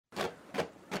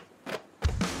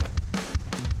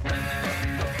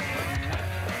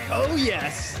Oh,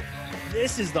 yes.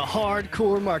 This is the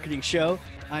Hardcore Marketing Show.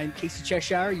 I'm Casey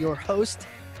Cheshire, your host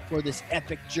for this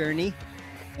epic journey.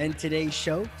 And today's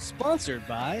show, sponsored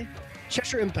by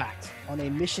Cheshire Impact, on a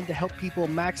mission to help people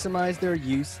maximize their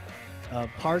use of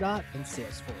Pardot and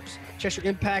Salesforce.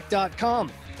 CheshireImpact.com.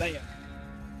 Bam.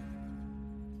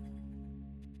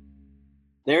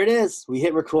 There it is. We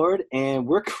hit record and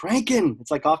we're cranking.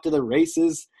 It's like off to the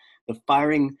races. The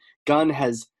firing gun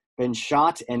has been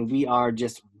shot and we are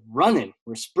just running.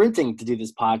 We're sprinting to do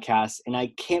this podcast. And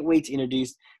I can't wait to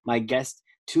introduce my guest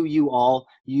to you all.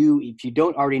 If you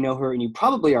don't already know her, and you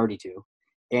probably already do,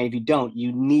 and if you don't,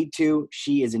 you need to.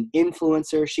 She is an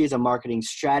influencer. She is a marketing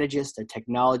strategist, a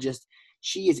technologist.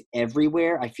 She is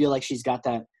everywhere. I feel like she's got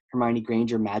that Hermione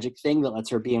Granger magic thing that lets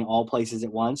her be in all places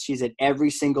at once. She's at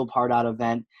every single Pardot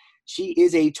event. She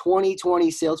is a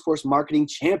 2020 Salesforce marketing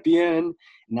champion,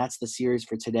 and that's the series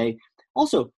for today.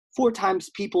 Also, 4 times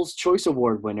People's Choice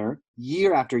Award winner,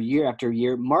 year after year after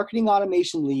year, marketing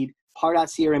automation lead, Pardot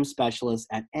CRM specialist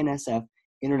at NSF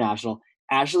International.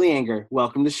 Ashley Anger,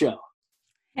 welcome to the show.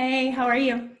 Hey, how are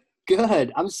you?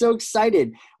 Good. I'm so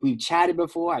excited. We've chatted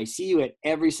before. I see you at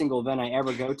every single event I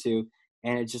ever go to.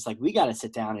 And it's just like, we got to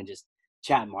sit down and just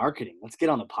chat marketing. Let's get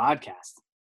on the podcast.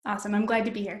 Awesome. I'm glad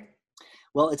to be here.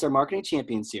 Well, it's our Marketing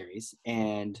Champion series,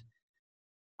 and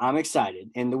I'm excited.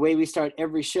 And the way we start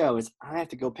every show is I have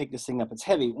to go pick this thing up. It's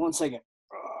heavy. 1 second.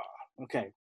 Okay.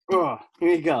 Here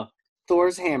you go.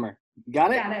 Thor's hammer.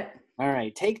 Got it? Got it. All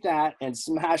right. Take that and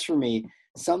smash for me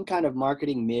some kind of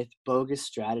marketing myth, bogus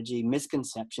strategy,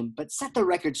 misconception, but set the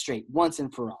record straight once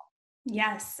and for all.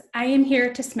 Yes, I am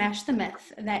here to smash the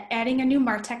myth that adding a new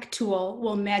Martech tool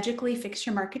will magically fix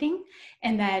your marketing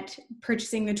and that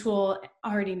purchasing the tool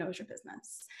already knows your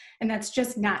business. And that's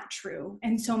just not true.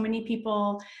 And so many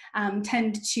people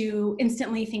tend to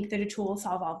instantly think that a tool will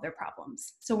solve all of their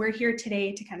problems. So we're here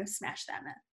today to kind of smash that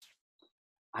myth.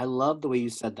 I love the way you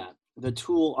said that. The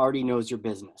tool already knows your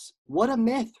business. What a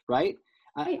myth, right?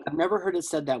 Right. I've never heard it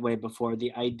said that way before.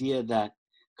 The idea that,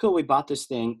 cool, we bought this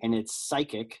thing and it's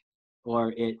psychic,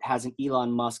 or it has an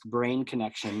Elon Musk brain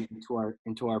connection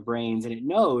into our brains, and it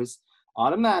knows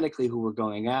automatically who we're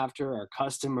going after, our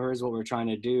customers, what we're trying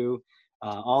to do,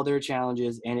 all their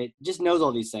challenges, and it just knows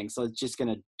all these things. So it's just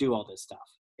going to do all this stuff.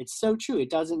 It's so true.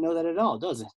 It doesn't know that at all,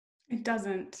 does it? It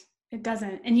doesn't. It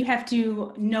doesn't. And you have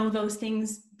to know those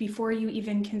things before you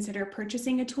even consider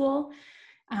purchasing a tool,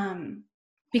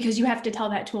 because you have to tell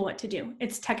that tool what to do.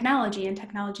 It's technology, and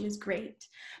technology is great,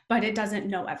 but it doesn't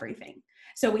know everything.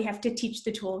 So we have to teach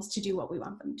the tools to do what we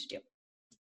want them to do.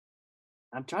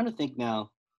 I'm trying to think now,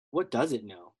 what does it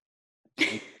know?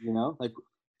 Like,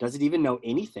 does it even know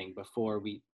anything before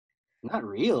we? Not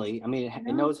really. I mean,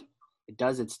 it knows it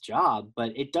does its job,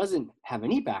 but it doesn't have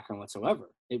any background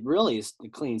whatsoever. It really is a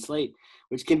clean slate,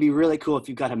 which can be really cool if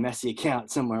you've got a messy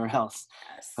account somewhere else.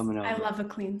 Yes, coming over. I love a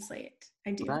clean slate.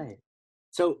 I do. Right.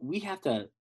 So we have to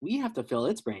fill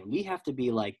its brain. We have to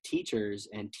be like teachers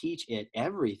and teach it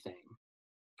everything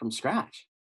from scratch.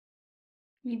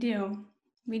 We do.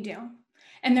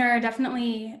 And there are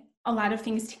definitely a lot of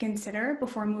things to consider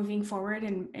before moving forward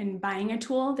and buying a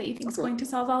tool that you think is going to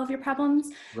solve all of your problems.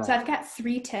 Right. So I've got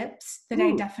 3 tips that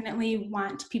I definitely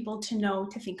want people to know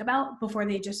to think about before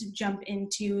they just jump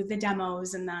into the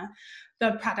demos and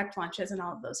the product launches and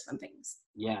all of those fun things.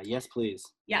 Yeah. Yes, please.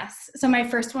 Yes. So my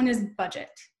first one is budget.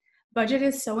 Budget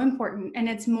is so important, and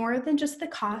it's more than just the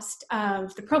cost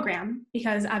of the program,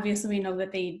 because obviously we know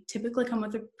that they typically come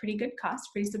with a pretty good cost,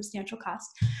 pretty substantial cost,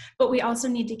 but we also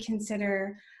need to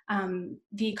consider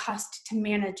the cost to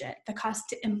manage it, the cost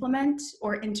to implement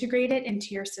or integrate it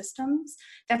into your systems.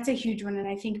 That's a huge one, and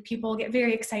I think people get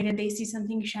very excited. They see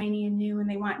something shiny and new and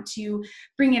they want to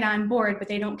bring it on board, but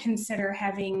they don't consider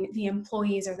having the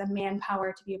employees or the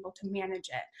manpower to be able to manage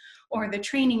it, or the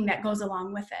training that goes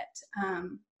along with it.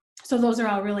 So those are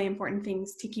all really important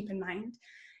things to keep in mind.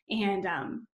 And,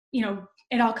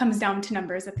 it all comes down to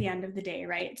numbers at the end of the day,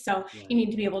 right? So you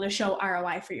need to be able to show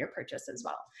ROI for your purchase as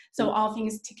well. So all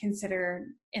things to consider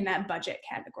in that budget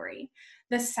category.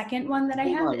 The second one that I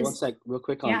have is... One sec, real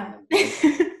quick on that,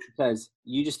 because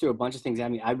you just threw a bunch of things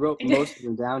at me. I wrote most of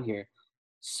them down here.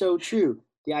 So true.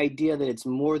 The idea that it's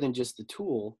more than just the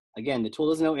tool. Again, the tool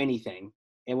doesn't know anything.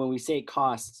 And when we say it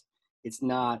costs, it's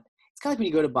kind of like when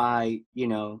you go to buy,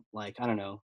 I don't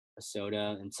know, a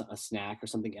soda and a snack or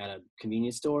something at a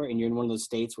convenience store, and you're in one of those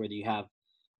states where you have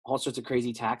all sorts of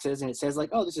crazy taxes, and it says like,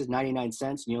 oh, this is 99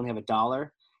 cents and you only have $1.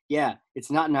 Yeah,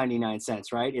 it's not 99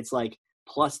 cents, right? It's like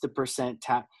plus the percent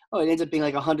tax. Oh, it ends up being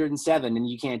like 107 and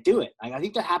you can't do it. I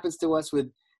think that happens to us with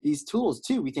these tools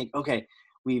too. We think, okay,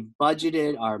 we've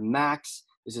budgeted our max.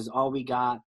 This is all we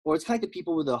got. Or it's kind of like the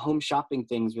people with the home shopping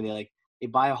things where they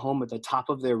buy a home at the top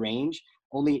of their range,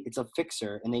 only it's a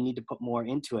fixer and they need to put more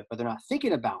into it, but they're not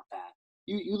thinking about that.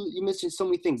 You mentioned so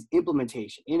many things: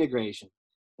 implementation, integration,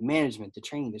 the management, the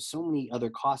training. There's so many other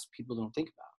costs people don't think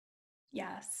about.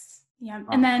 Yes. Yeah. And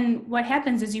Wow. then what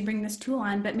happens is you bring this tool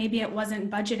on, but maybe it wasn't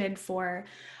budgeted for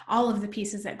all of the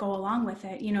pieces that go along with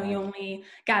it. You know, you Right. only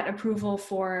got approval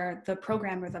for the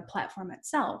program or the platform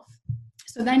itself.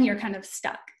 So then you're kind of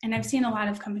stuck. And I've seen a lot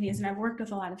of companies, and I've worked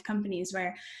with a lot of companies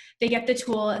where they get the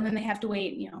tool and then they have to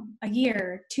wait, you know, a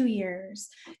year, 2 years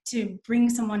to bring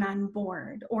someone on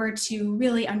board or to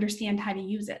really understand how to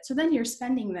use it. So then you're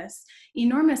spending this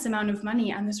enormous amount of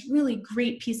money on this really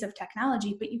great piece of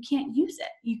technology, but you can't use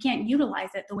it. You can't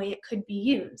utilize it the way it could be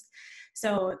used.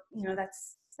 So, you know,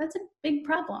 that's a big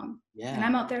problem. And Yeah.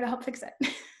 I'm out there to help fix it.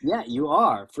 Yeah, you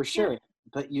are for Yeah. sure.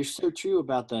 But you're so true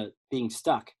about the being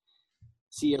stuck.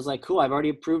 See, I was like, cool, I've already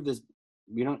approved this.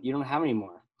 You don't have any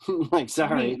more. Like,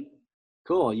 sorry. Right.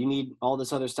 Cool. You need all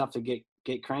this other stuff to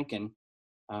get cranking.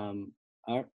 All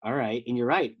right. And you're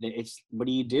right. It's, what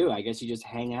do? I guess you just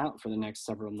hang out for the next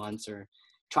several months or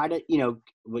try to,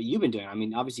 what you've been doing. I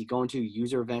mean, obviously going to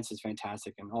user events is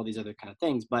fantastic and all these other kind of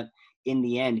things. But in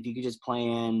the end, if you could just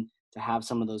plan to have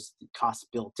some of those costs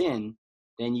built in,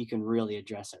 then you can really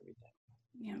address everything.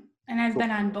 Yeah. And I've Cool.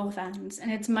 been on both ends,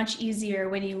 and it's much easier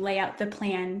when you lay out the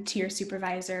plan to your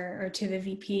supervisor or to the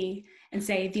VP and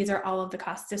say, these are all of the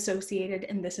costs associated,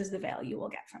 and this is the value we'll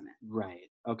get from it. Right.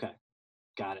 Okay.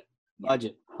 Got it. Yeah.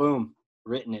 Budget. Boom.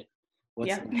 Written it. What's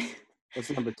Yeah. next? What's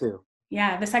number two?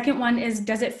 Yeah. The second one is,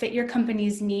 does it fit your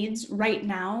company's needs right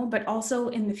now, but also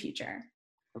in the future?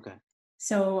 Okay.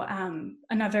 So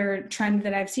another trend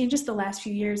that I've seen just the last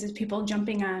few years is people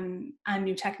jumping on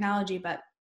new technology, but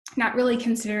not really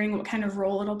considering what kind of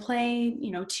role it'll play,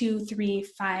 2, 3,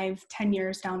 5, 10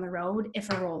 years down the road, if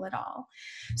a role at all.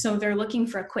 So they're looking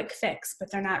for a quick fix, but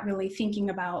they're not really thinking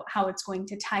about how it's going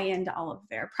to tie into all of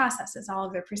their processes, all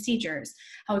of their procedures,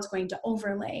 how it's going to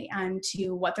overlay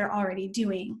onto what they're already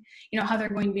doing, how they're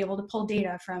going to be able to pull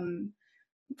data from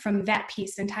that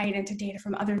piece and tie it into data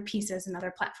from other pieces and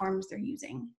other platforms they're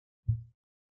using.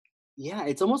 Yeah,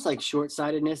 it's almost like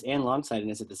short-sightedness and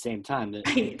long-sightedness at the same time.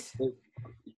 Right.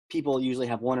 People usually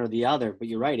have one or the other, but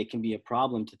you're right, it can be a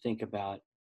problem to think about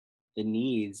the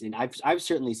needs. And I've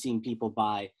certainly seen people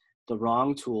buy the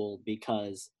wrong tool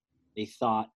because they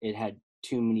thought it had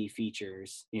too many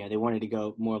features. They wanted to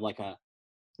go more like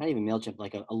not even MailChimp,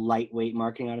 like a lightweight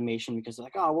marketing automation, because they're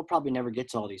like, oh, we'll probably never get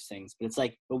to all these things. But it's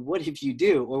like, but what if you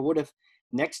do? Or what if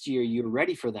next year you're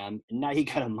ready for them and now you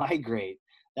got to migrate?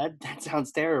 That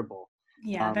sounds terrible.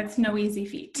 Yeah, that's no easy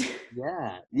feat.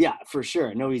 Yeah, for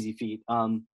sure. No easy feat.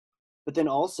 But then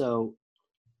also,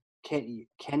 can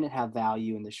it have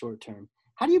value in the short term?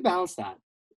 How do you balance that?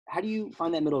 How do you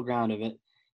find that middle ground of it?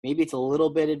 Maybe it's a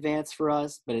little bit advanced for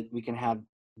us, but we can have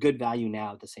good value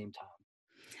now at the same time.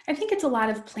 I think it's a lot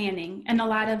of planning and a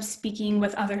lot of speaking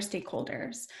with other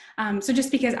stakeholders. So just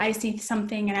because I see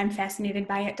something and I'm fascinated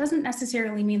by it doesn't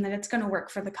necessarily mean that it's going to work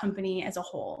for the company as a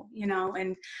whole,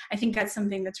 and I think that's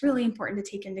something that's really important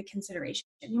to take into consideration.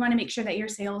 You want to make sure that your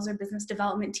sales or business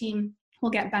development team will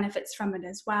get benefits from it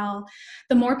as well.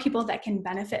 The more people that can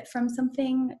benefit from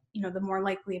something, the more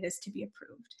likely it is to be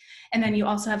approved. And then you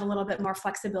also have a little bit more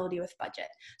flexibility with budget.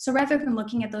 So rather than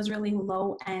looking at those really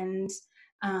low end,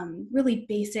 really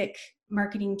basic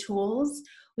marketing tools,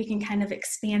 we can kind of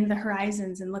expand the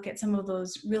horizons and look at some of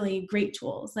those really great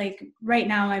tools. Like right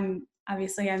now, I'm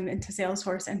into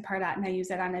Salesforce and Pardot, and I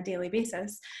use it on a daily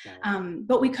basis.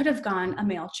 But we could have gone a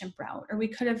MailChimp route, or we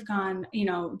could have gone,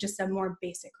 just a more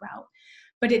basic route.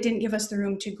 But it didn't give us the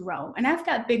room to grow. And I've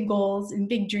got big goals and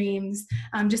big dreams,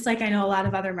 just like I know a lot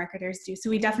of other marketers do. So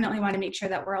we definitely want to make sure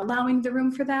that we're allowing the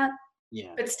room for that,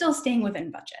 but still staying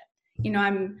within budget.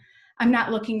 I'm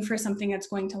not looking for something that's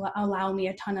going to allow me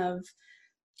a ton of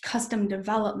custom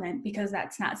development, because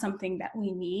that's not something that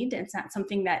we need. It's not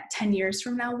something that 10 years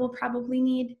from now we'll probably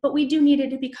need, but we do need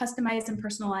it to be customized and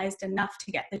personalized enough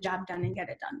to get the job done and get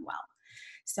it done well.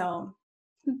 So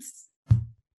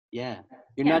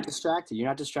you're not distracted. You're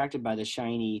not distracted by the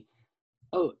shiny,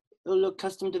 oh look,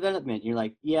 custom development. You're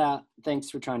like, yeah, thanks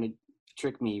for trying to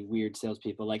trick me, weird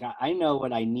salespeople. Like I know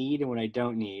what I need and what I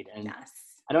don't need. And yes.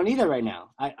 I don't need that right now.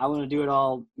 I want to do it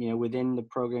all, within the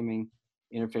programming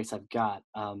interface I've got.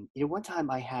 One time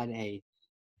I had a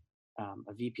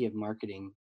VP of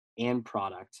marketing and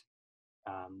product,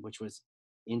 which was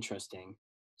interesting.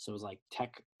 So it was like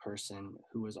tech person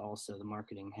who was also the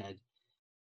marketing head.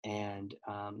 And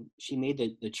she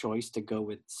made the choice to go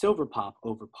with Silverpop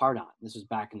over Pardot. This was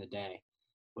back in the day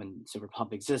when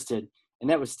Silverpop existed. And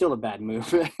that was still a bad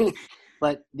move.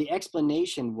 But the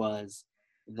explanation was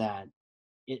that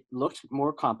it looked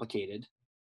more complicated,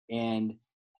 and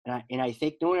I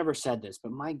think no one ever said this,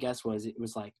 but my guess was it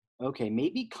was like, okay,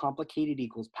 maybe complicated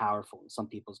equals powerful in some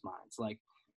people's minds. Like,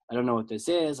 I don't know what this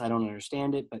is, I don't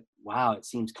understand it, but wow, it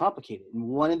seems complicated. And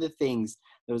one of the things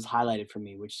that was highlighted for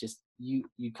me, which just you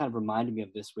kind of reminded me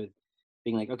of this with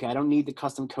being like, okay, I don't need the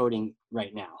custom coding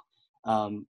right now,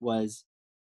 was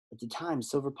at the time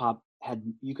Silverpop had,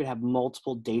 you could have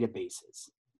multiple databases.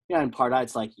 Yeah, in part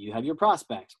it's like you have your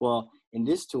prospects. Well, in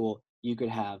this tool, you could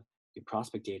have your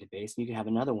prospect database and you can have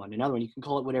another one. You can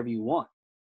call it whatever you want.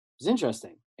 It's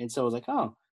interesting. And so I was like,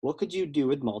 oh, what could you do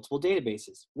with multiple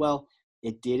databases? Well,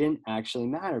 it didn't actually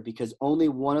matter because only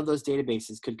one of those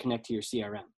databases could connect to your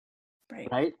CRM, Right.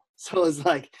 right? So it's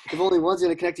like, if only one's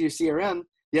going to connect to your CRM,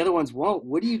 the other ones won't.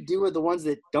 What do you do with the ones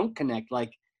that don't connect?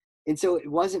 Like, and so it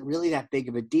wasn't really that big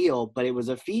of a deal, but it was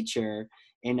a feature.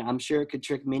 And I'm sure it could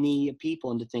trick many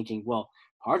people into thinking, well,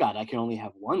 Pardot, I can only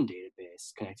have one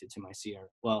database connected to my CRM.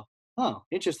 Well, oh,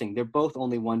 interesting. They're both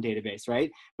only one database, right?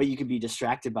 But you could be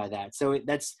distracted by that. So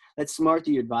that's smart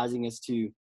that you're advising us to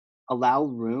allow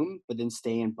room, but then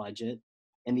stay in budget.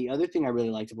 And the other thing I really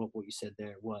liked about what you said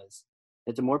there was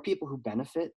that the more people who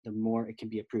benefit, the more it can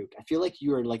be approved. I feel like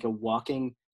you are like a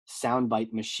walking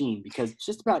soundbite machine because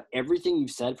just about everything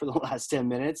you've said for the last 10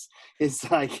 minutes is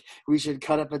like, we should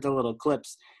cut up into little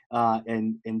clips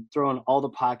and throw in all the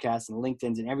podcasts and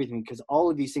LinkedIn's and everything, because all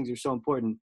of these things are so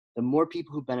important. The more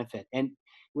people who benefit. And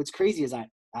what's crazy is I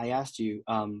asked you,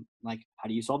 like, how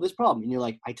do you solve this problem? And you're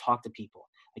like, I talk to people.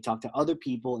 I talk to other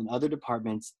people in other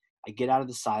departments. I get out of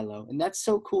the silo. And that's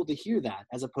so cool to hear that,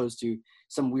 as opposed to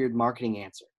some weird marketing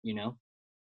answer, you know?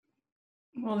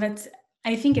 Well,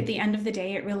 I think at the end of the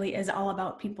day, it really is all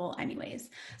about people anyways.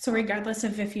 So regardless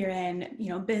of if you're in,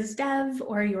 biz dev,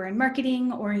 or you're in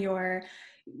marketing, or you're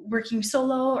working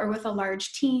solo or with a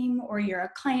large team, or you're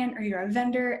a client or you're a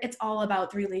vendor, it's all about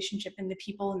the relationship and the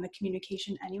people and the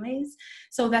communication anyways.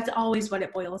 So that's always what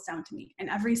it boils down to me. In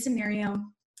every scenario,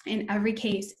 in every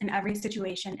case, in every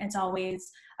situation, it's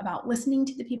always about listening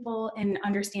to the people and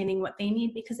understanding what they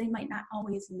need, because they might not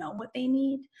always know what they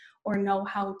need or know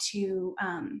how to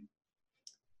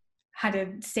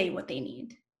say what they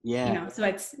need. Yeah. So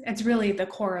it's really the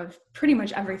core of pretty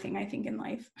much everything, I think, in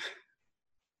life.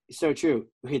 So true.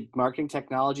 With marketing,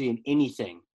 technology, and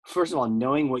anything, first of all,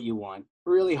 knowing what you want,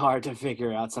 really hard to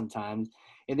figure out sometimes.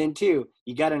 And then two,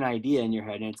 you got an idea in your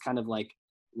head and it's kind of like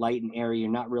light and airy. You're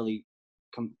not really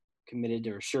committed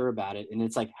or sure about it. And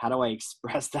it's like, how do I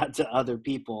express that to other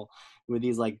people with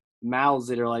these like mouths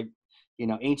that are like,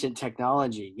 ancient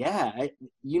technology? Yeah,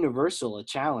 universal, a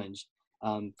challenge,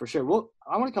 for sure. Well,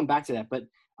 I want to come back to that, but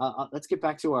let's get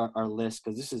back to our list,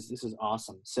 because this is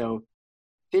awesome. So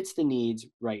fits the needs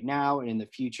right now and in the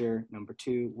future. Number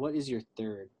two, what is your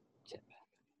third tip?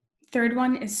 Third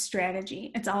one is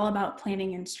strategy. It's all about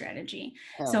planning and strategy.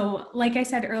 Hell yeah. So like I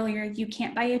said earlier, you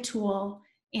can't buy a tool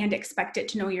and expect it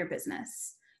to know your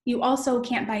business. You also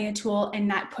can't buy a tool and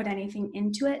not put anything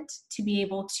into it to be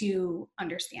able to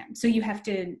understand. So you have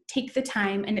to take the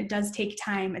time, and it does take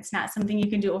time. It's not something you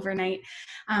can do overnight,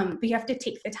 but you have to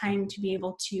take the time to be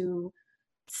able to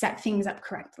set things up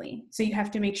correctly. So you have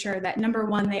to make sure that, number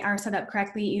one, they are set up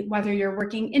correctly, whether you're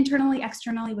working internally,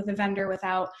 externally with a vendor,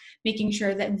 without making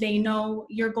sure that they know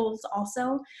your goals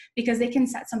also, because they can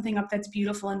set something up that's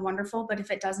beautiful and wonderful, but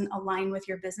if it doesn't align with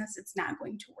your business, it's not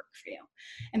going to work for you.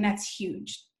 And that's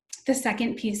huge. The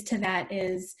second piece to that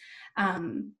is,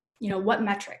 what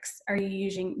metrics are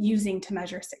you using to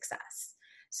measure success?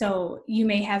 So you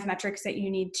may have metrics that you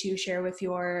need to share with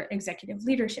your executive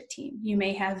leadership team. You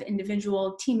may have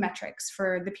individual team metrics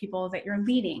for the people that you're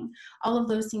leading. All of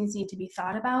those things need to be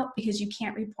thought about, because you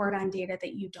can't report on data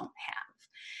that you don't have.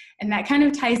 And that kind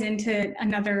of ties into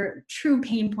another true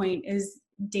pain point, is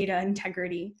data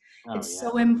integrity. Oh, It's yeah.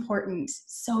 so important,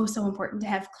 so important to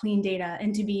have clean data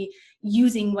and to be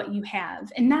using what you have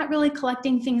and not really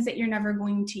collecting things that you're never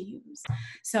going to use.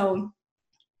 So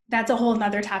that's a whole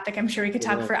nother topic. I'm sure we could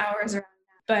talk for hours around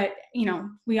that, but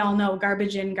we all know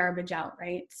garbage in, garbage out,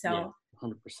 right? So yeah,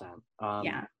 100%.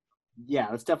 Yeah. Yeah,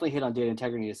 let's definitely hit on data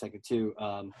integrity in a second too.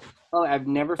 I've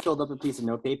never filled up a piece of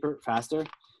notepaper faster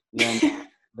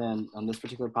than on this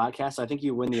particular podcast. So I think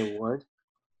you win the award.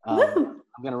 I'm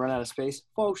going to run out of space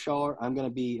for sure. I'm going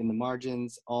to be in the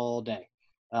margins all day.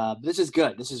 But this is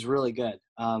good. This is really good.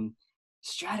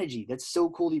 Strategy. That's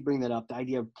so cool that you bring that up. The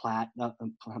idea of planning.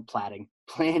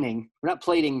 We're not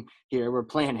plating here. We're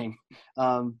planning.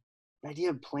 The idea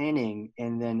of planning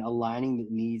and then aligning the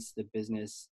needs of the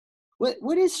business.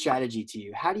 What is strategy to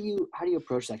you? How do you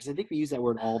approach that? Because I think we use that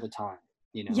word all the time.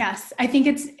 you know? Yes, I think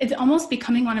it's almost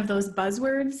becoming one of those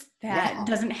buzzwords that Yeah,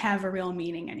 doesn't have a real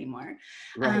meaning anymore.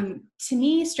 right. To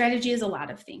me, strategy is a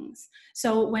lot of things.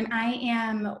 So when I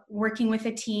am working with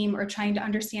a team or trying to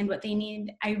understand what they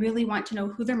need, I really want to know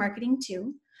who they're marketing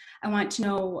to. I want to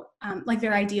know like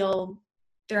their ideal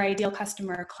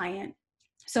customer or client,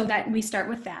 so that we start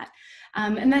with that.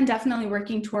 And then definitely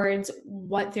working towards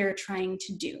what they're trying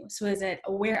to do. So is it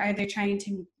aware? Are they trying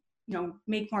to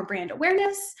make more brand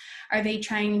awareness? Are they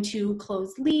trying to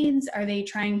close leads? Are they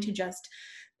trying to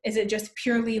is it just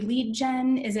purely lead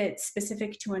gen? Is it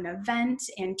specific to an event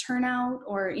and turnout?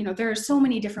 Or, there are so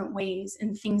many different ways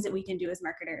and things that we can do as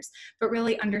marketers, but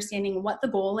really understanding what the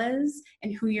goal is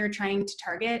and who you're trying to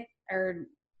target are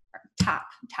top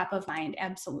of mind.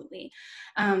 Absolutely.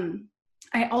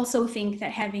 I also think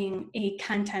that having a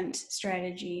content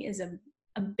strategy is a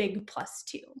big plus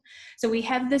too. So we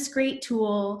have this great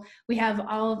tool. We have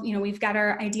we've got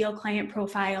our ideal client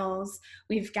profiles.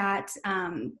 We've got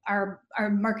our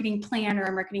marketing plan or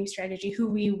our marketing strategy, who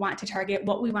we want to target,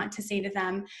 what we want to say to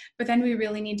them. But then we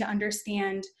really need to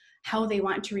understand how they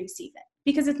want to receive it,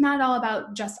 because it's not all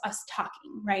about just us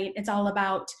talking, right? It's all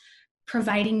about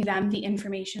providing them the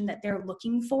information that they're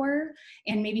looking for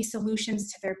and maybe solutions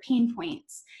to their pain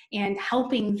points, and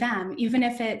helping them, even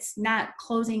if it's not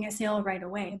closing a sale right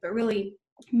away, but really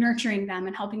nurturing them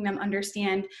and helping them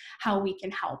understand how we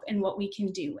can help and what we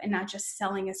can do, and not just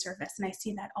selling a service. And I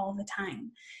see that all the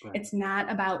time. Right. It's not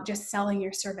about just selling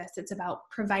your service. It's about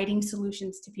providing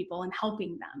solutions to people and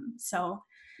helping them. So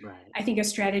Right. I think a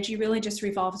strategy really just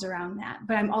revolves around that.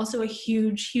 But I'm also a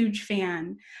huge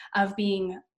fan of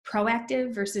being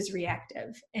proactive versus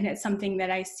reactive. And it's something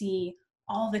that I see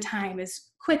all the time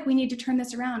is, quick, we need to turn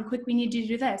this around. Quick, we need to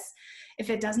do this. If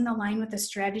it doesn't align with the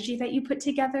strategy that you put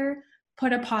together,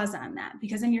 put a pause on that,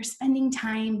 because then you're spending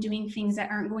time doing things that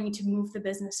aren't going to move the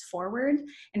business forward,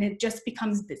 and it just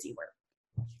becomes busy work.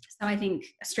 So I think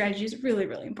strategy is really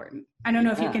important. I don't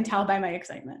know if you Yeah. can tell by my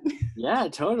excitement. Yeah,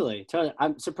 totally.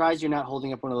 I'm surprised you're not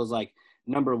holding up one of those like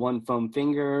number one foam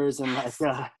fingers and like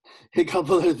a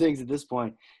couple other things at this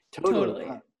point. Totally.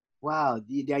 Totally. Wow.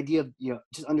 The idea of,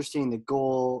 just understanding the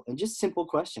goal and just simple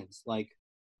questions like,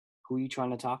 who are you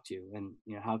trying to talk to, and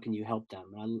how can you help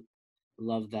them? And I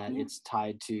love that Yeah. it's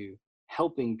tied to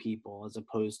helping people as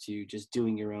opposed to just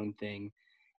doing your own thing.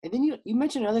 And then you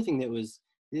mentioned another thing that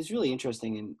is really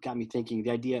interesting and got me thinking,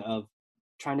 the idea of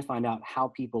trying to find out how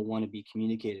people want to be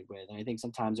communicated with. And I think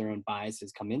sometimes our own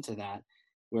biases come into that,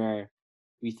 where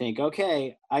we think,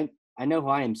 okay, I know who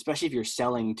I am, especially if you're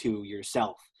selling to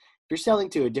yourself. If you're selling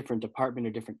to a different department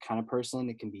or different kind of person,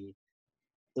 it can be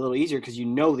a little easier because you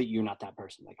know that you're not that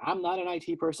person. Like, I'm not an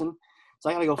IT person, so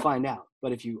I gotta go find out.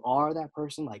 But if you are that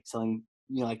person, like selling,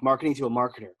 like marketing to a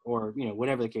marketer or,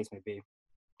 whatever the case may be,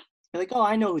 you're like, oh,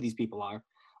 I know who these people are.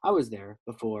 I was there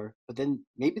before, but then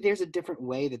maybe there's a different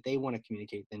way that they want to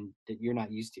communicate than that you're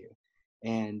not used to.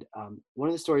 And one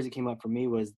of the stories that came up for me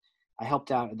was I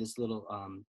helped out at this little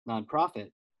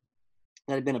nonprofit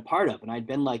that I'd been a part of, and I'd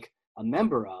been like a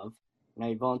member of, and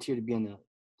I volunteered to be on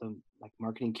the like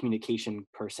marketing communication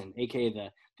person, aka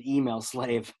the email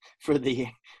slave for the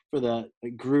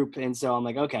group. And so I'm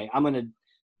like, okay, I'm gonna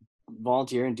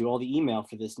volunteer and do all the email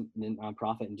for this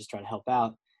nonprofit and just try to help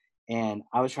out. And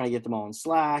I was trying to get them all in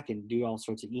Slack and do all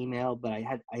sorts of email, but I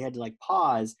had to like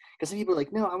pause because some people are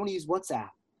like, no, I want to use WhatsApp.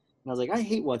 And I was like, I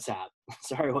hate WhatsApp.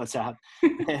 Sorry, WhatsApp.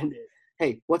 And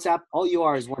hey, WhatsApp, all you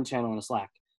are is one channel in a Slack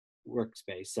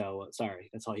workspace. So sorry,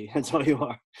 that's all you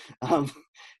are.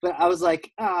 But I was like,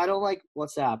 I don't like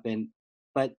WhatsApp.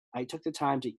 But I took the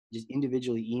time to just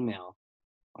individually email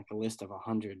like a list of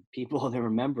 100 people that were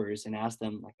members and asked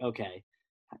them like, okay,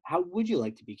 how would you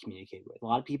like to be communicated with? A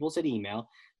lot of people said email.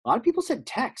 A lot of people said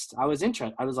text. I was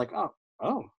interested. I was like,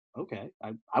 oh, okay.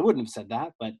 I wouldn't have said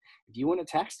that, but if you want to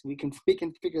text, we can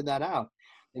figure that out.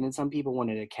 And then some people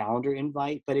wanted a calendar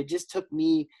invite, but it just took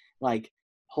me like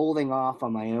holding off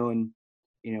on my own,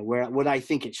 what I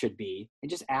think it should be, and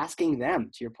just asking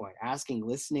them, to your point,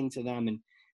 listening to them, and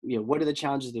what are the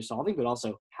challenges they're solving, but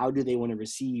also how do they want to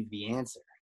receive the answer?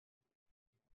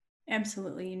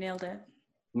 Absolutely. You nailed it.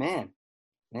 Man.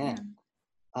 Yeah.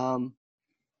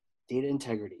 Data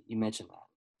integrity. You mentioned that.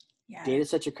 Yeah. Data is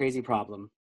such a crazy problem.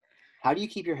 How do you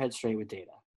keep your head straight with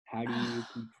data? How do you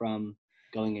keep from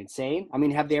going insane? I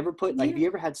mean, have they ever have you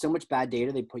ever had so much bad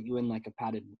data they put you in like a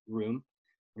padded room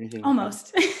or anything?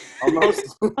 Almost.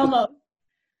 Almost. Almost.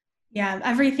 Yeah.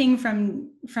 Everything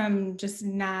from just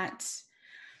not.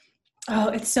 Oh,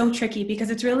 it's so tricky because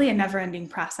it's really a never-ending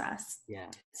process. Yeah.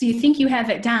 So you think you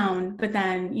have it down, but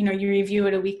then, you review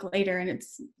it a week later and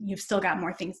you've still got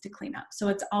more things to clean up. So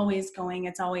it's always going,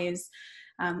 it's always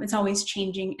It's always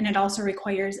changing, and it also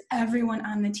requires everyone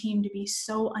on the team to be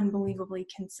so unbelievably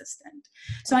consistent.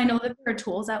 So I know that there are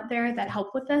tools out there that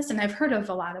help with this, and I've heard of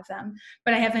a lot of them,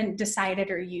 but I haven't decided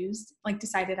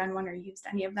on one or used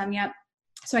any of them yet.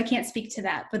 So I can't speak to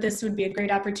that, but this would be a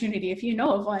great opportunity if you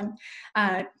know of one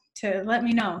to let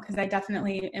me know, because I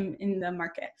definitely am in the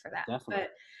market for that. Definitely.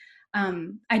 But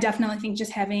I definitely think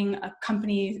just having a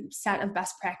company set of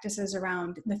best practices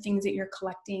around the things that you're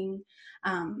collecting,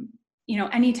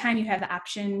 anytime you have the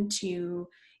option to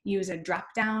use a drop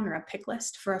down or a pick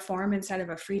list for a form instead of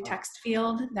a free text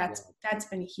field, that's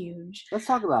been huge. Let's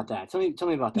talk about that. Tell me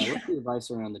about that. What's the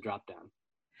advice around the drop down?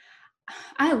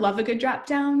 I love a good drop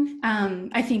down.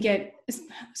 I think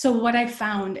so what I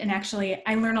found, and actually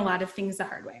I learn a lot of things the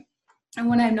hard way. And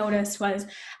what I noticed was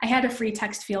I had a free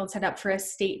text field set up for a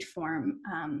state form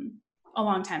a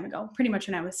long time ago, pretty much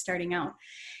when I was starting out.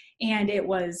 And it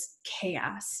was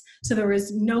chaos. So there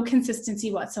was no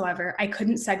consistency whatsoever. I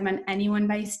couldn't segment anyone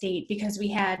by state because we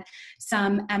had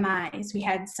some MIs, we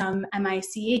had some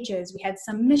MICHs, we had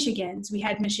some Michigans, we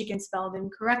had Michigan spelled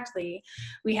incorrectly.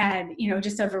 We had,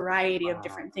 just a variety of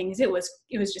different things. It was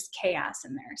just chaos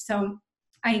in there. So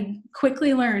I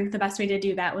quickly learned the best way to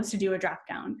do that was to do a drop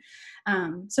down.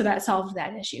 So that solved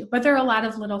that issue. But there are a lot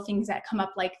of little things that come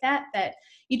up like that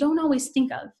you don't always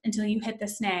think of until you hit the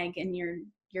snag and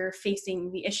you're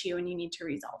facing the issue and you need to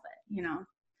resolve it,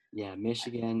 Yeah,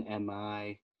 Michigan,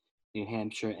 MI, New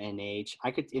Hampshire, NH.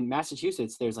 In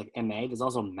Massachusetts, there's like MA, there's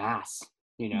also Mass,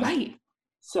 Right.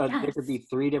 So Yes. there could be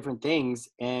 3 different things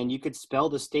and you could spell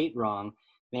the state wrong.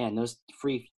 Man, those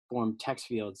free form text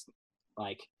fields,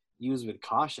 like, use with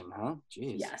caution, huh?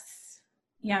 Jeez. Yes.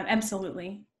 Yeah,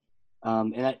 absolutely.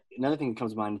 And another thing that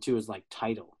comes to mind too is like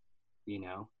title,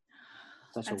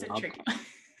 That's a tricky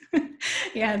one.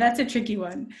 Yeah, that's a tricky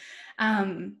one.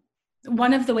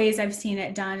 One of the ways I've seen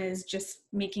it done is just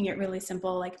making it really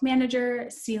simple, like manager,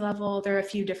 C-level. There are a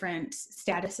few different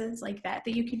statuses like that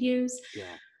you could use.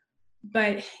 Yeah.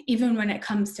 But even when it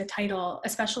comes to title,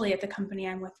 especially at the company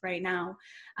I'm with right now,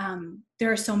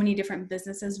 there are so many different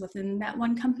businesses within that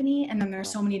one company. And then there are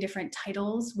so many different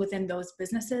titles within those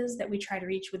businesses that we try to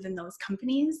reach within those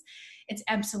companies. It's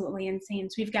absolutely insane.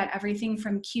 So we've got everything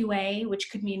from QA,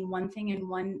 which could mean one thing in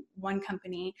one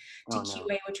company, to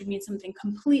QA, which would mean something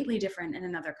completely different in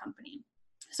another company.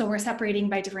 So we're separating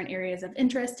by different areas of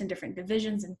interest and different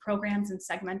divisions and programs and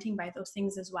segmenting by those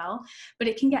things as well. But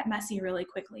it can get messy really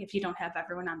quickly if you don't have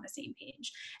everyone on the same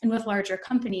page. And with larger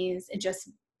companies, it just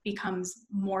becomes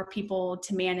more people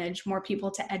to manage, more people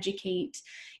to educate,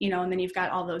 and then you've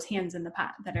got all those hands in the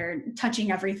pot that are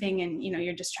touching everything, and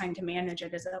you're just trying to manage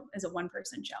it as a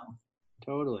one-person show.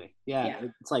 Totally. Yeah.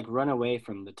 It's like run away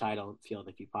from the title field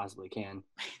if you possibly can.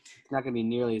 It's not going to be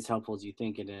nearly as helpful as you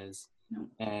think it is. No.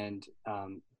 And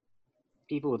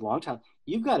people with long titles,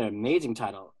 you've got an amazing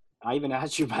title. I even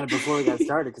asked you about it before we got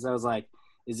started because I was like,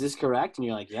 is this correct? And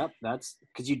you're like, yep, that's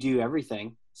because you do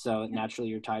everything. So naturally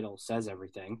your title says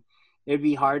everything. It'd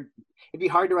be hard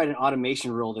to write an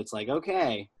automation rule that's like,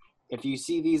 okay, if you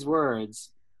see these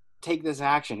words, take this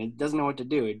action. It doesn't know what to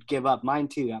do. It'd give up. Mine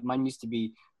too. Mine used to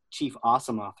be Chief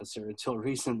Awesome Officer until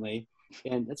recently.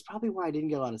 And that's probably why I didn't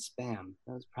get a lot of spam.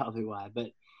 That was probably why.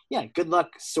 But yeah, good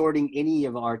luck sorting any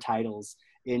of our titles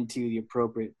into the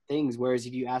appropriate things. Whereas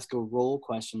if you ask a role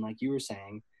question, like you were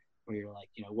saying, where you're like,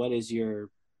 what is your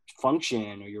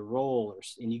function or your role,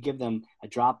 and you give them a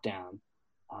drop down,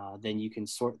 then you can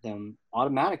sort them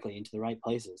automatically into the right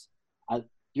places.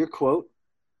 Your quote,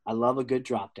 I love a good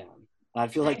drop down. I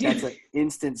feel like that's an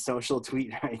instant social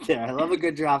tweet right there. I love a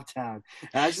good drop down.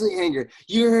 Ashley Anger,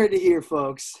 you heard it here,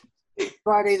 folks.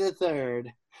 Friday the 3rd.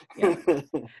 Yeah.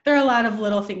 There are a lot of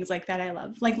little things like that I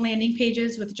love, like landing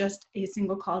pages with just a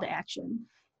single call to action.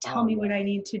 Tell me what I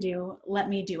need to do. Let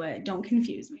me do it. Don't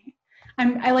confuse me.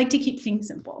 I like to keep things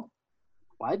simple.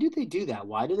 Why do they do that?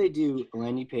 Why do they do a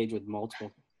landing page with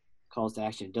multiple calls to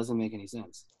action? It doesn't make any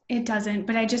sense. It doesn't,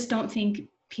 but I just don't think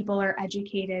people are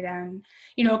educated on,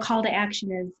 a call to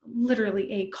action is literally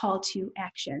a call to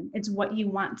action. It's what you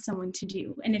want someone to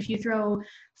do. And if you throw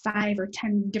 5 or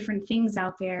 10 different things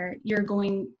out there, you're not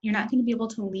going to be able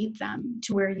to lead them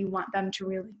to where you want them to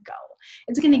really go.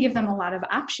 It's going to give them a lot of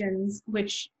options,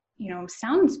 which,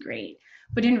 sounds great,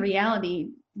 but in reality,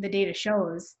 the data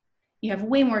shows you have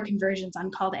way more conversions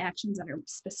on call to actions that are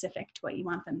specific to what you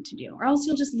want them to do, or else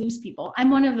you'll just lose people. I'm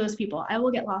one of those people. I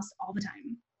will get lost all the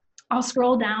time. I'll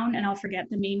scroll down and I'll forget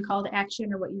the main call to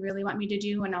action or what you really want me to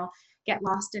do, and I'll get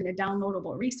lost in a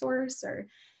downloadable resource, or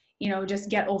just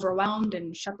get overwhelmed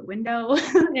and shut the window.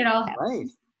 It all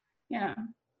happens. Right.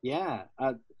 Yeah.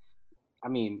 I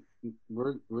mean,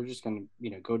 we're just gonna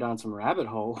go down some rabbit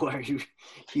hole where you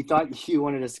thought you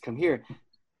wanted us to come here.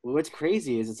 What's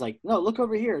crazy is it's like, no, look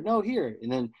over here, no, here,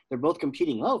 and then they're both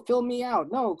competing. Oh, fill me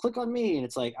out, no, click on me, and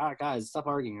it's like, guys, stop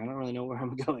arguing. I don't really know where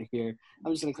I'm going here.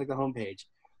 I'm just gonna click the homepage.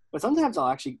 But sometimes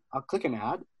I'll click an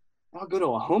ad, and I'll go to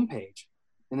a homepage,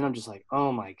 and then I'm just like,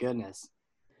 oh my goodness.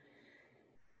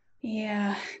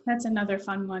 Yeah, that's another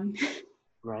fun one.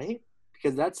 Right?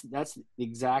 Because that's the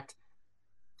exact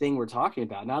thing we're talking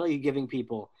about. Not only are you giving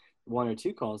people one or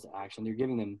two calls to action, you're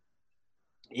giving them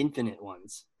infinite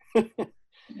ones.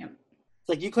 Yep. It's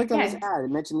like, you clicked on this ad,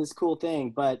 it mentioned this cool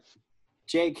thing, but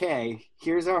JK,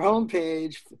 here's our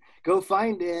homepage, go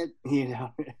find it.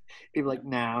 People are like,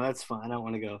 no, that's fine. I don't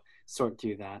want to go sort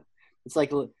through that. It's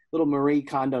like a little Marie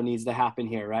Kondo needs to happen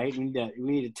here, right? We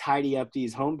need to tidy up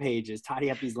these homepages, tidy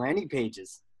up these landing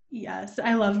pages. Yes,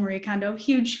 I love Marie Kondo.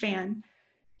 Huge fan.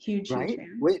 Huge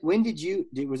fan. When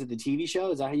was it the TV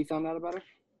show? Is that how you found out about her?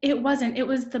 It wasn't. It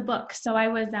was the book. So I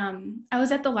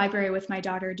was at the library with my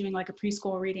daughter doing like a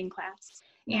preschool reading class,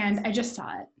 and I just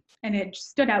saw it, and it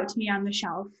stood out to me on the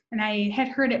shelf. And I had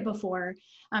heard it before,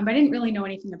 but I didn't really know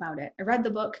anything about it. I read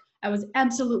the book. I was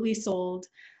absolutely sold.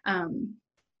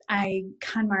 I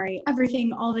KonMari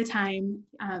everything all the time.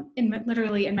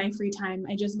 Literally in my free time,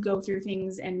 I just go through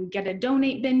things and get a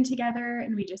donate bin together,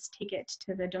 and we just take it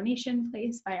to the donation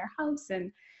place by our house.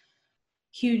 And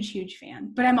huge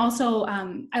fan. But I'm also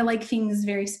I like things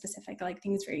very specific. I like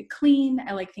things very clean.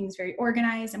 I like things very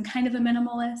organized. I'm kind of a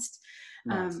minimalist.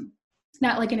 Nice.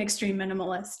 Not like an extreme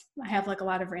minimalist. I have like a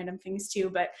lot of random things too,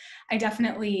 but I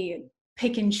definitely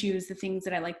pick and choose the things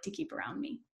that I like to keep around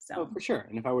me. So for sure.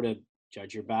 And if I were to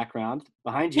judge your background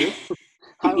behind you,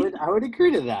 I would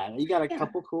agree to that. You got a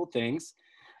couple cool things,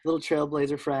 little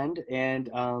trailblazer friend, and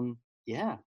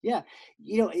yeah.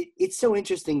 It's so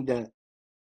interesting. The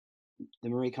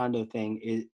Marie Kondo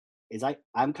thing is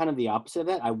I'm kind of the opposite of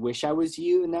that. I wish I was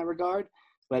you in that regard,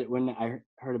 but when I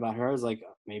heard about her, I was like,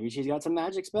 maybe she's got some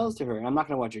magic spells to her. And I'm not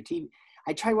going to watch her TV.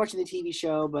 I tried watching the TV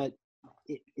show, but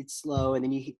it's slow. And then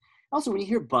when you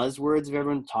hear buzzwords of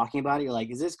everyone talking about it, you're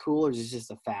like, is this cool or is this just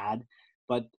a fad?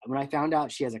 But when I found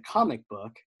out she has a comic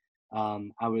book,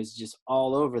 I was just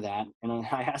all over that. And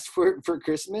I asked for it for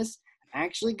Christmas. I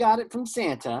actually got it from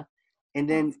Santa. And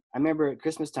then I remember at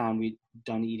Christmas time, we'd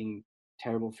done eating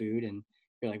terrible food and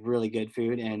like really good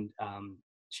food and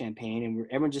champagne, and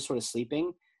everyone just sort of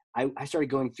sleeping. I started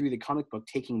going through the comic book,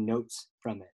 taking notes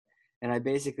from it. And I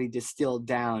basically distilled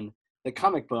down the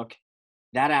comic book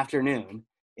that afternoon.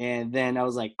 And then I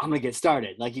was like, I'm going to get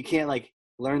started. Like, you can't like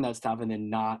learn that stuff and then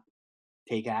not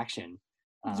take action.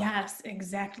 Yes,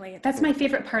 exactly. That's my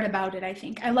favorite part about it, I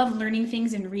think. I love learning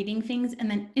things and reading things and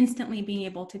then instantly being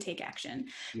able to take action.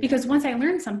 Because once I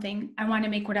learn something, I want to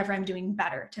make whatever I'm doing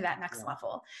better to that next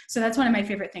level. So that's one of my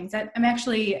favorite things. I'm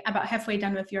actually about halfway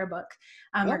done with your book,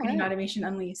 Marketing Automation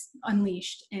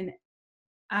Unleashed, and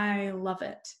I love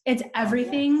it. It's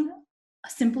everything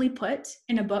simply put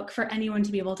in a book for anyone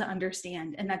to be able to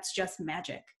understand, and that's just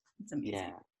magic. It's amazing.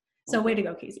 Yeah. So way to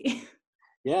go, Casey.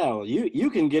 Yeah, well, you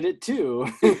can get it too.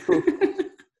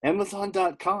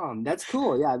 Amazon.com. That's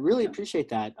cool. Yeah, I really appreciate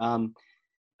that. I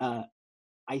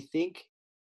think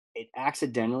it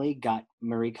accidentally got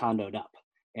Marie Kondo'd up.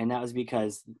 And that was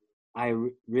because I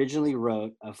originally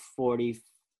wrote a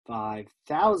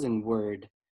 45,000 word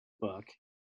book.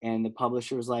 And the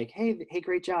publisher was like, hey,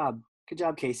 great job. Good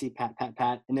job, Casey. Pat, pat,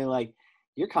 pat. And they're like,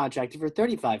 you're contracted for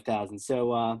 35,000.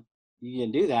 So you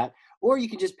can do that. Or you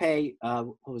can just pay,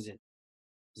 what was it?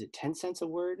 Was it 10 cents a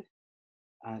word?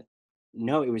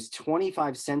 No, it was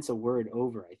 25 cents a word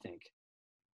over, I think.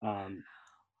 And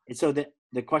so the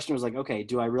question was like, okay,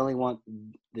 do I really want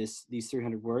these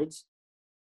 300 words?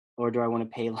 Or do I want to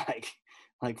pay like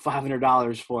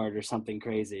 $500 for it or something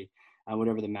crazy,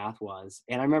 whatever the math was.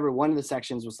 And I remember one of the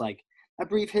sections was like a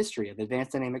brief history of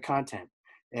advanced dynamic content.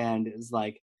 And it was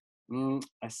like, I'm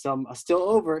still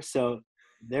over. So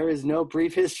there is no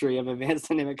brief history of advanced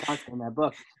dynamic content in that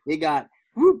book. It got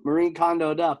Marie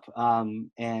Kondo'd up.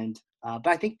 But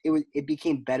I think it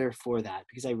became better for that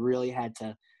because I really had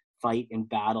to fight and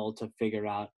battle to figure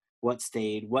out what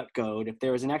stayed, what goed. If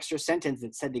there was an extra sentence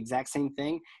that said the exact same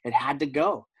thing, it had to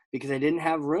go because I didn't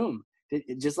have room.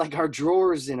 Just like our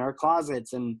drawers in our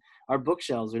closets and our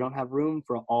bookshelves, we don't have room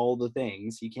for all the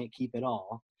things. You can't keep it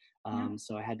all.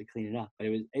 So I had to clean it up. But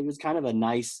it was kind of a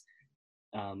nice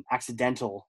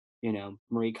accidental,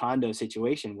 Marie Kondo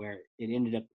situation where it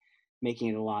ended up making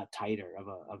it a lot tighter of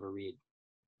a read.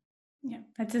 Yeah,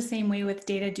 that's the same way with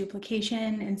data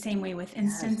duplication and same way with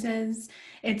instances.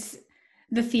 It's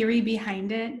the theory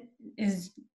behind it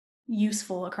is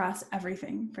useful across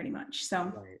everything pretty much.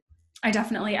 So I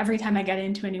definitely, every time I get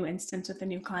into a new instance with a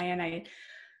new client, I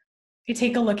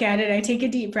take a look at it, I take a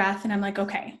deep breath, and I'm like,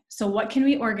 okay, so what can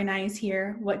we organize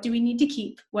here? What do we need to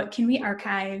keep? What can we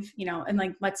archive? And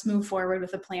like, let's move forward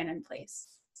with a plan in place.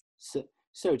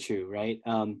 So true, right?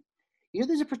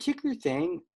 There's a particular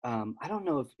thing. I don't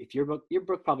know if your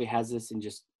book probably has this in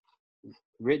just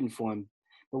written form,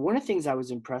 but one of the things I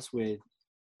was impressed with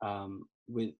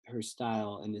her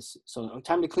style and this. So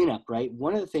time to clean up, right?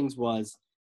 One of the things was,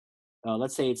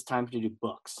 let's say it's time to do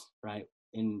books, right?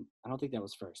 And I don't think that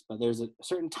was first, but there's a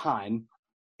certain time,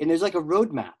 and there's like a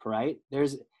roadmap, right?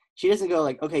 She doesn't go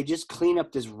like, okay, just clean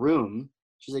up this room.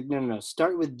 She's like, no, no, no,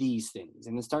 start with these things,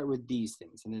 and then start with these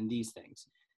things, and then these things.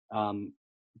 Um,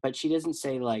 but she doesn't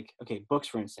say like, okay, books,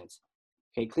 for instance.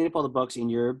 Okay, clean up all the books in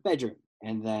your bedroom,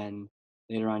 and then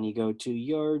later on you go to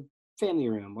your family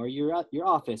room or your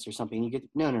office or something. You get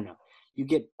no, no, no. You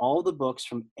get all the books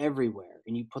from everywhere,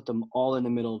 and you put them all in the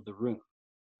middle of the room,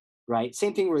 right?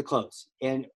 Same thing with clothes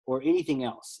and or anything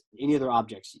else, any other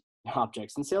objects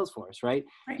in Salesforce, right?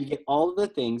 You Right. get all of the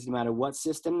things, no matter what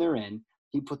system they're in,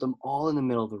 you put them all in the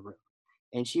middle of the room.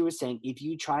 And she was saying, if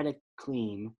you try to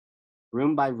clean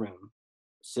room by room,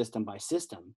 system by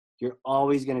system, you're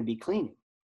always going to be cleaning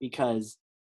because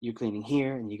you're cleaning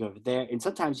here and you go over there. And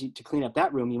sometimes to clean up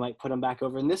that room, you might put them back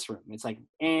over in this room. It's like,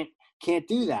 can't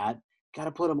do that. Got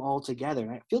to put them all together.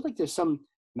 And I feel like there's some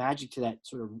magic to that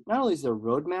sort of, not only is there a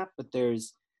roadmap, but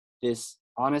there's this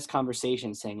honest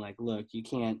conversation saying like, look, you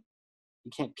can't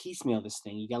piecemeal this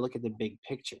thing. You got to look at the big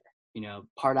picture,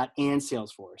 Pardot and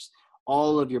Salesforce,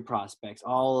 all of your prospects,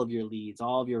 all of your leads,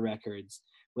 all of your records,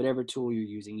 whatever tool you're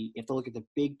using. You have to look at the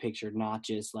big picture, not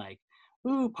just like,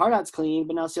 ooh, Pardot's clean,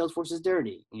 but now Salesforce is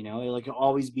dirty. Like you'll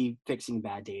always be fixing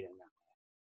bad data.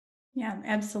 Yeah,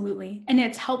 absolutely. And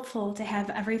it's helpful to have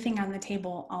everything on the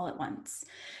table all at once.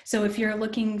 So if you're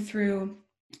looking through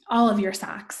all of your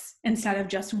socks instead of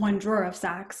just one drawer of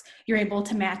socks, you're able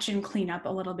to match and clean up a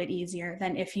little bit easier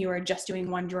than if you are just doing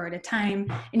one drawer at a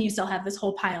time and you still have this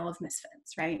whole pile of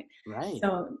misfits, right? Right.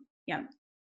 So, yeah,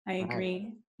 I Right.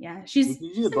 agree. Yeah, Did she's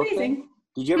you do the she's book thing? amazing.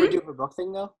 Did you ever Hmm? do her book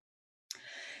thing though?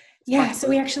 Yeah,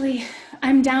 so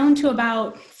I'm down to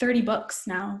about 30 books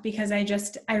now because I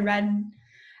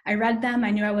read them.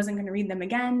 I knew I wasn't going to read them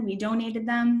again. We donated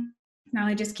them. Now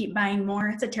I just keep buying more.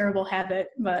 It's a terrible habit,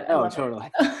 but I Oh, love totally.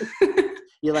 it.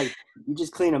 You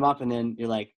just clean them up and then you're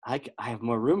like, I have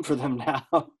more room for them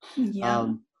now.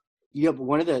 Yeah. But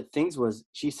one of the things was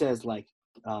she says like,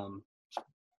 um,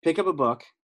 pick up a book,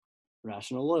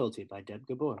 Rational Loyalty by Deb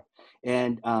Gabor,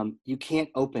 and you can't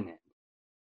open it.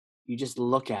 You just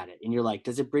look at it and you're like,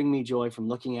 does it bring me joy from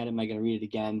looking at it? Am I going to read it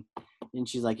again? And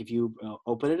she's like, if you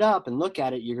open it up and look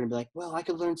at it, you're going to be like, well, I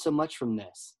could learn so much from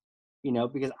this,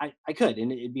 because I could,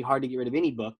 and it'd be hard to get rid of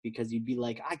any book because you'd be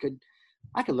like, I could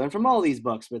learn from all these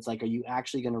books, but it's like, are you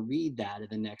actually going to read that in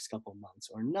the next couple months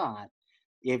or not?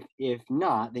 If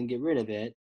not, then get rid of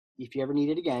it. If you ever need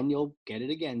it again, you'll get it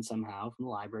again somehow from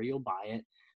the library, you'll buy it.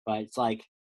 But it's like,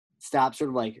 stop sort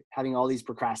of like having all these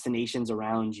procrastinations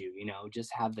around you,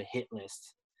 just have the hit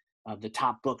list of the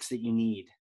top books that you need.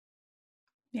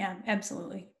 Yeah,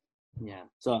 absolutely. Yeah.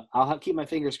 So I'll keep my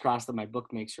fingers crossed that my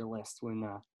book makes your list when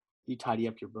you tidy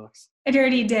up your books. It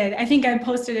already did. I think I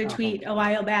posted a Oh, tweet thanks. a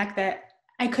while back that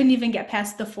I couldn't even get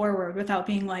past the foreword without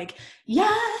being like,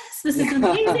 yes, this is Yeah,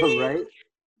 amazing. right?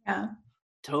 Yeah.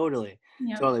 Totally.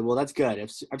 Yep. Totally. Well, that's good.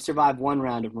 I've survived one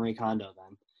round of Marie Kondo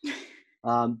then.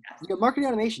 Marketing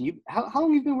automation, how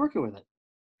long have you been working with it?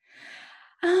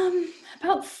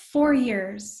 About 4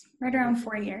 years, right around Nice.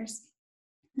 4 years.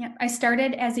 Yeah, I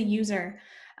started as a user.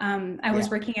 I Yeah.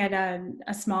 was working at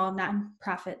a small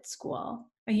nonprofit school,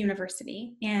 a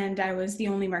university, and I was the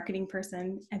only marketing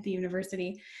person at the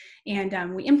university.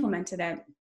 And we implemented it,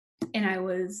 and I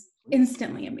was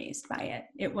instantly amazed by it.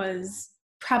 It was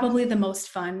probably the most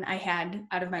fun I had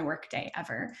out of my workday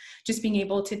ever. Just being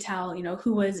able to tell,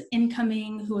 who was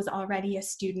incoming, who was already a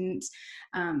student,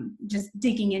 just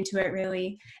digging into it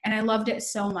really. And I loved it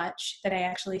so much that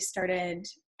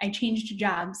I changed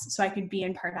jobs so I could be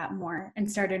in Pardot more and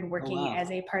started Oh, working wow. as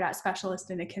a Pardot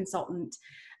specialist and a consultant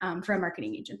for a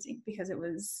marketing agency because it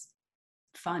was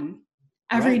fun.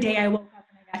 Every Right. day I woke up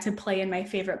and I got to play in my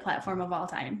favorite platform of all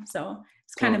time. So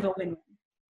it's kind of Totally. a win-win.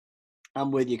 I'm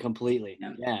with you completely.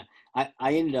 Yeah. Yeah.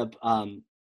 I ended up a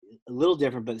little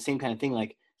different, but the same kind of thing.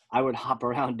 Like I would hop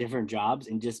around different jobs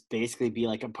and just basically be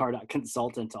like a Pardot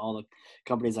consultant to all the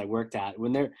companies I worked at.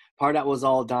 When their Pardot was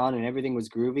all done and everything was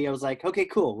groovy, I was like, okay,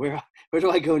 cool. Where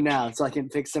do I go now so I can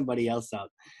pick somebody else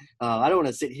up? I don't want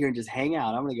to sit here and just hang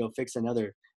out. I'm going to go fix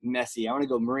another messy. I want to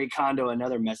go Marie Kondo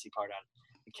another messy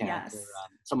Pardot account or Yes.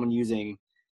 someone using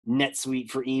NetSuite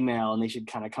for email, and they should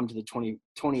kind of come to the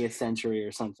 20th century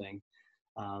or something.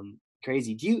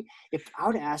 Crazy. If I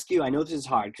were to ask you, I know this is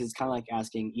hard because it's kind of like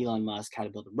asking Elon Musk how to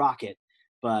build a rocket,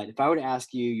 but if I were to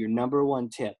ask you your number one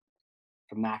tip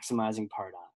for maximizing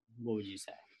Pardot, what would you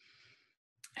say?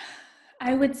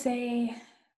 I would say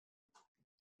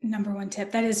number one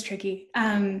tip. That is tricky.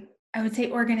 I would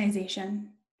say organization.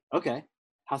 Okay.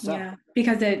 How so? Yeah,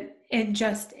 because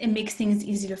it makes things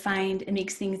easy to find. It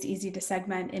makes things easy to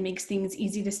segment. It makes things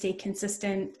easy to stay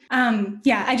consistent.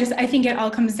 Yeah, I think it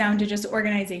all comes down to just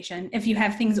organization. If you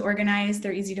have things organized,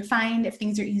 they're easy to find. If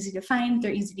things are easy to find,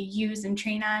 they're easy to use and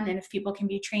train on. And if people can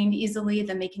be trained easily,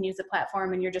 then they can use the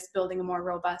platform, and you're just building a more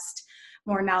robust,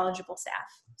 more knowledgeable staff.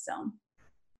 So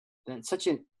That's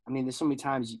there's so many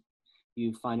times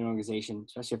you find an organization,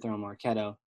 especially if they're on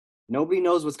Marketo, nobody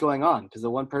knows what's going on because the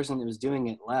one person that was doing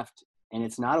it left and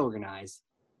it's not organized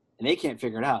and they can't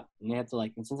figure it out. And they have to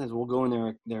and sometimes we'll go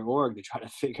in their org to try to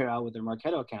figure out what their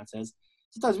Marketo account says.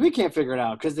 Sometimes we can't figure it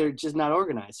out because they're just not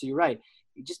organized. So you're right.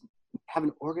 You just have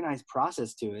an organized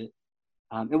process to it.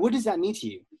 And what does that mean to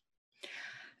you?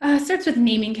 It starts with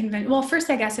naming convention. Well, first,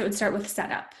 I guess it would start with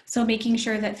setup. So making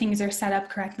sure that things are set up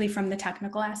correctly from the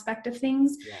technical aspect of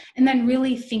things. Yeah. And then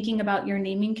really thinking about your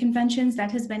naming conventions.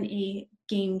 That has been a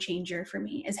game changer for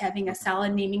me, is having a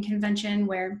solid naming convention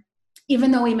where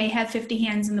even though we may have 50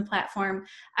 hands in the platform,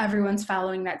 everyone's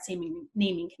following that same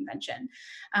naming convention.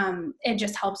 It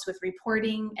just helps with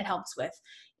reporting. It helps with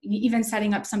even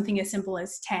setting up something as simple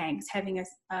as tags, having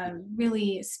a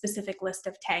really specific list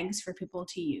of tags for people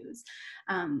to use.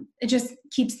 It just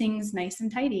keeps things nice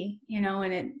and tidy,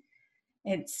 and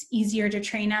it's easier to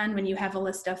train on when you have a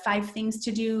list of 5 things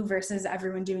to do versus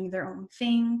everyone doing their own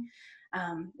thing.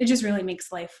 It just really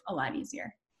makes life a lot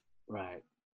easier. Right.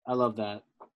 I love that.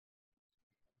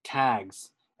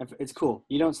 Tags. It's cool.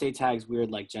 You don't say tags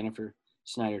weird like Jennifer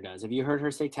Schneider does. Have you heard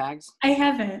her say tags? I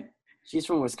haven't. She's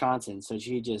from Wisconsin, so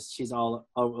she's all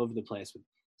over the place with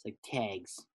it's like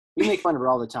tags. We make fun of her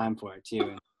all the time for it too,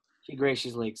 and she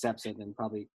graciously accepts it and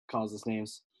probably calls us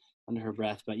names under her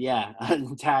breath. But yeah,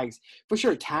 tags for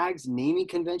sure. Tags, naming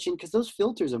convention, because those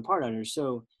filters and Pardot are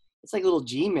so it's like a little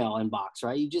Gmail inbox,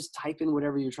 right? You just type in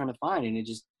whatever you're trying to find, and it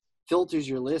just filters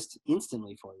your list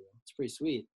instantly for you. It's pretty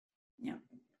sweet. Yeah.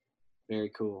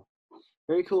 Very cool.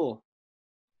 Very cool.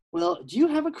 Well, do you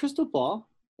have a crystal ball?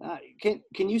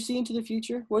 Can you see into the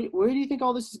future? Where do you think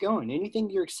all this is going? Anything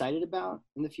you're excited about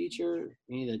in the future?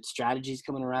 Any of the strategies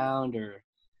coming around, or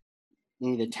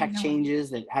any of the tech changes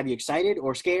that have you excited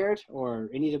or scared, or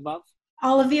any of the above?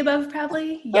 All of the above,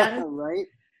 probably. Yeah. Right.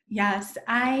 Yes,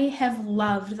 I have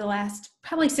loved the last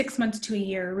probably 6 months to a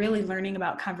year really learning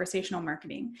about conversational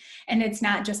marketing. And it's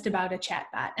not just about a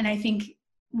chatbot. And I think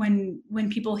when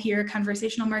people hear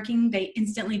conversational marketing, they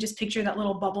instantly just picture that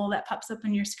little bubble that pops up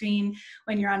on your screen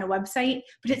when you're on a website,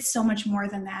 but it's so much more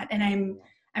than that. And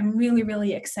I'm really,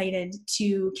 really excited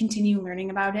to continue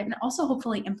learning about it and also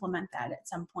hopefully implement that at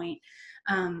some point.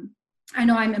 I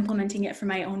know I'm implementing it for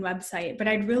my own website, but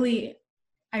I'd really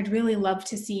love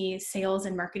to see sales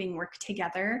and marketing work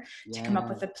together to come up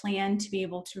with a plan to be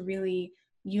able to really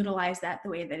utilize that the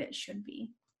way that it should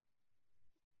be.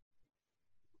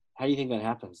 How do you think that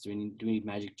happens? Do we need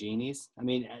magic genies? I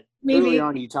mean, maybe. Early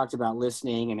on you talked about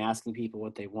listening and asking people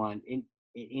what they want.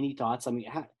 Any thoughts? I mean,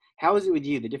 how is it with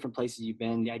you, the different places you've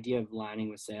been, the idea of aligning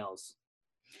with sales?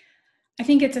 I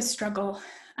think it's a struggle.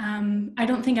 I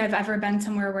don't think I've ever been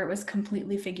somewhere where it was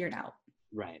completely figured out.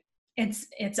 Right.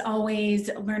 It's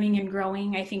always learning and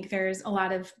growing. I think there's a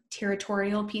lot of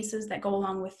territorial pieces that go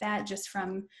along with that, just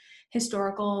from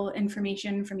historical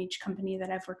information from each company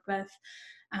that I've worked with.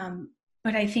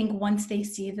 But I think once they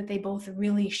see that they both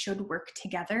really should work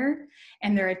together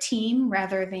and they're a team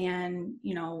rather than,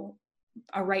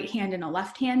 a right hand and a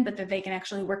left hand, but that they can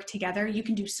actually work together, you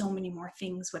can do so many more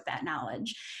things with that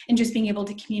knowledge. And just being able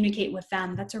to communicate with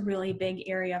them, that's a really big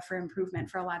area for improvement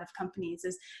for a lot of companies,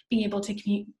 is being able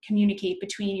to communicate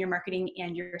between your marketing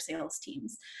and your sales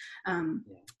teams.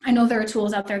 I know there are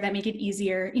tools out there that make it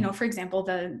easier. For example,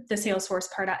 the Salesforce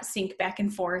Pardot sync back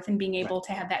and forth and being able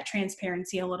to have that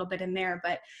transparency a little bit in there,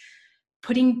 but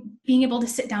being able to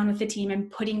sit down with the team and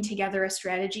putting together a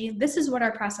strategy. This is what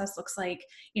our process looks like.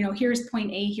 Here's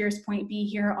point A, here's point B,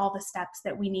 here are all the steps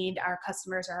that we need our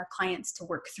customers or our clients to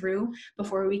work through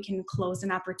before we can close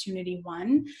an opportunity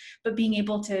one. But being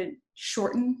able to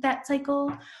shorten that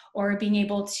cycle, or being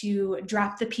able to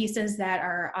drop the pieces that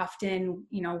are often,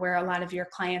 where a lot of your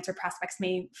clients or prospects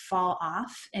may fall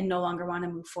off and no longer want to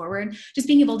move forward. Just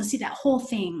being able to see that whole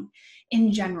thing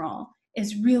in general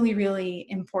is really, really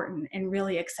important and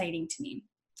really exciting to me.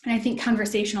 And I think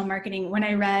conversational marketing, when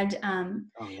I read,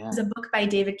 Oh it yeah. was a book by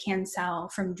David Cancel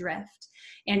from Drift,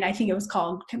 and I think it was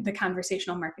called The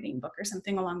Conversational Marketing Book or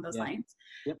something along those Yeah. lines,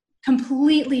 Yep.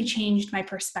 completely changed my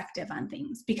perspective on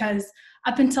things, because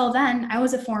up until then, I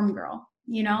was a form girl.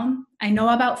 I know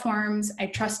about forms, I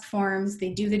trust forms,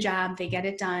 they do the job, they get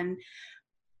it done,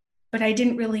 but I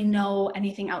didn't really know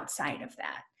anything outside of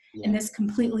that. And Yeah. this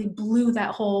completely blew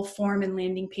that whole form and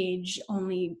landing page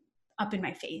only up in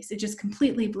my face. It just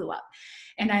completely blew up.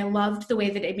 And I loved the way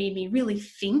that it made me really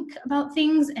think about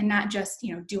things, and not just,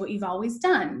 do what you've always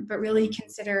done, but really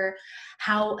consider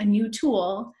how a new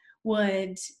tool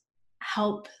would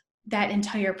help that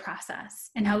entire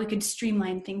process, and how we could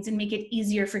streamline things and make it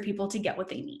easier for people to get what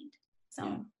they need. Yeah.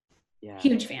 So, Yeah.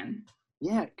 huge fan.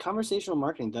 Yeah. Conversational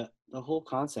marketing, the whole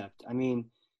concept. I mean,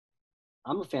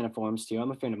 I'm a fan of forms too. I'm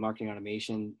a fan of marketing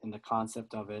automation and the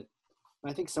concept of it.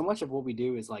 I think so much of what we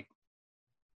do is like,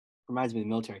 reminds me of the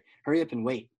military. Hurry up and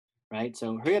wait, right?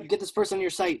 So hurry up, get this person on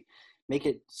your site, make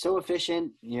it so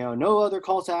efficient. No other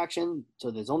call to action.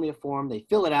 So there's only a form. They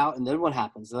fill it out, and then what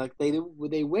happens? Like they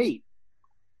wait.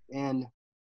 And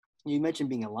you mentioned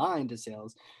being aligned to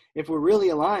sales. If we're really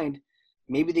aligned,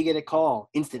 maybe they get a call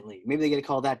instantly. Maybe they get a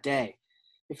call that day.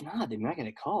 If not, they might get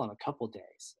a call in a couple of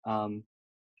days.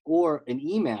 Or an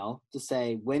email to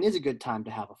say, when is a good time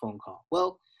to have a phone call?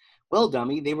 Well,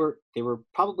 dummy, they were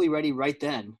probably ready right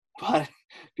then, but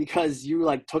because you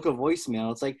like took a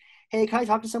voicemail, it's like, hey, can I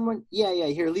talk to someone? Yeah,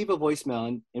 here, leave a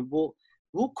voicemail, and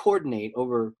we'll coordinate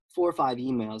over 4 or 5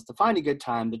 emails to find a good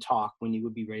time to talk when you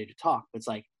would be ready to talk. It's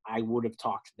like, I would have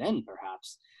talked then,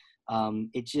 perhaps.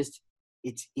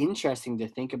 It's interesting to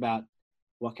think about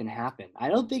what can happen. I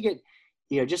don't think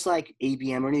just like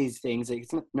ABM or any of these things, like,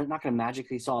 it's not going to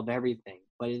magically solve everything,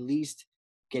 but at least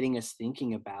getting us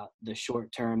thinking about the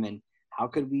short term and how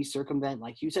could we circumvent,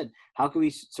 like you said, how could we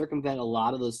circumvent a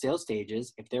lot of those sales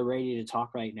stages? If they're ready to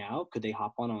talk right now, could they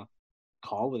hop on a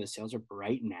call with a sales rep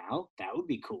right now? That would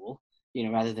be cool,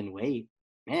 rather than wait.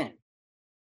 Man,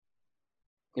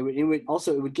 it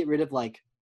would get rid of, like,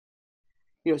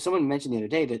 someone mentioned the other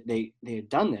day that they had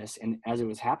done this, and as it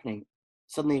was happening,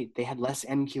 suddenly they had less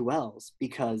MQLs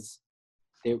because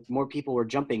more people were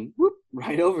jumping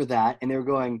right over that, and they were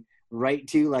going right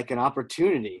to like an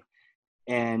opportunity,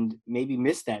 and maybe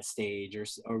missed that stage,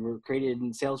 or were created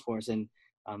in Salesforce, and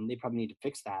they probably need to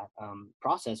fix that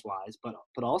process wise, but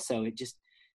also it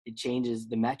changes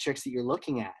the metrics that you're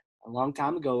looking at. A long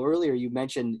time ago, earlier, you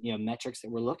mentioned metrics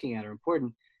that we're looking at are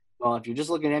important. Well, if you're just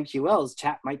looking at MQLs,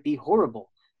 chat might be horrible,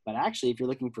 but actually if you're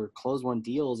looking for close one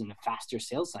deals in a faster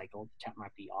sales cycle, chat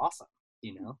might be awesome.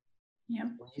 Yeah.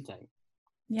 What do you think?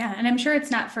 Yeah, and I'm sure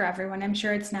it's not for everyone. I'm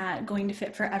sure it's not going to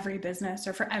fit for every business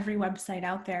or for every website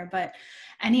out there, but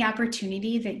any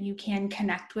opportunity that you can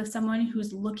connect with someone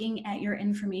who's looking at your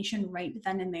information right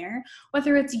then and there,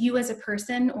 whether it's you as a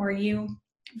person or you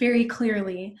very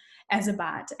clearly as a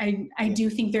bot. I Yeah. do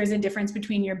think there's a difference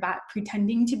between your bot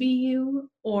pretending to be you,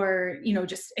 or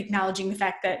just acknowledging the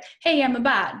fact that, hey, I'm a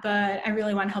bot, but I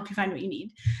really want to help you find what you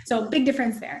need. So big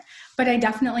difference there. But I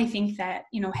definitely think that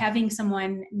having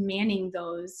someone manning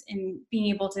those and being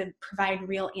able to provide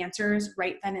real answers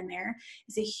right then and there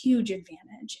is a huge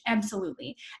advantage.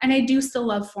 Absolutely. And I do still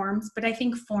love forms, but I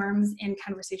think forms and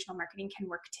conversational marketing can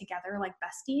work together like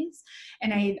besties.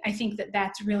 And I think that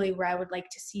that's really where I would like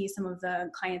to see some of the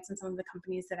clients and some of the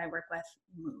companies that I work with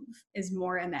move, is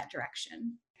more in that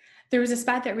direction. There was a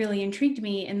spot that really intrigued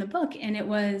me in the book, and it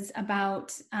was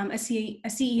about a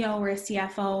CEO or a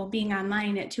CFO being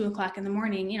online at 2:00 in the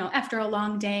morning, after a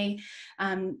long day,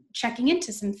 checking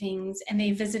into some things, and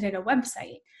they visited a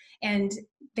website. And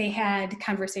they had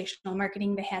conversational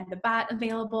marketing, they had the bot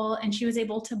available, and she was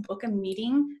able to book a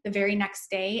meeting the very next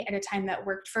day at a time that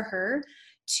worked for her,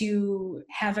 to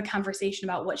have a conversation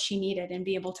about what she needed and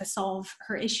be able to solve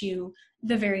her issue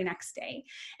the very next day.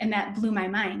 And that blew my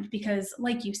mind, because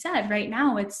like you said, right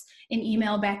now it's an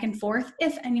email back and forth,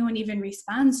 if anyone even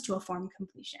responds to a form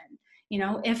completion,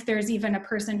 if there's even a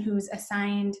person who's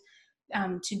assigned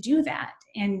to do that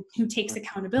and who takes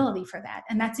accountability for that.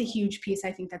 And that's a huge piece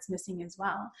I think that's missing as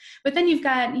well. But then you've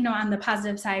got, on the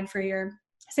positive side for your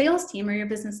sales team or your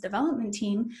business development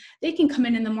team, they can come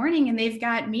in the morning and they've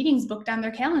got meetings booked on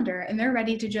their calendar, and they're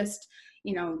ready to just,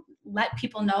 let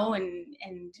people know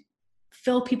and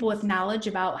fill people with knowledge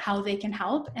about how they can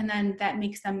help. And then that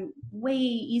makes them way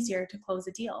easier to close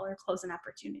a deal or close an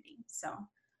opportunity. So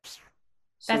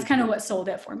So that's kind of what sold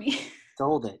it for me.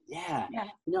 sold it. Yeah.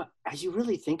 Yeah. As you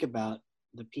really think about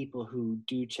the people who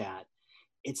do chat,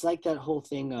 it's like that whole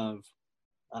thing of,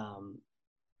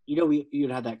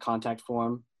 you'd have that contact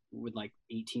form with like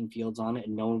 18 fields on it,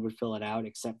 and no one would fill it out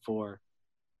except for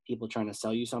people trying to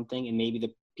sell you something, and maybe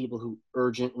the people who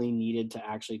urgently needed to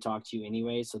actually talk to you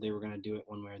anyway, so they were going to do it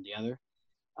one way or the other.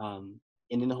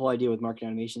 And then the whole idea with marketing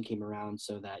automation came around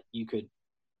so that you could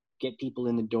get people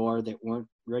in the door that weren't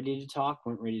ready to talk,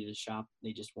 weren't ready to shop.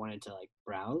 They just wanted to like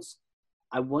browse.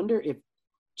 I wonder if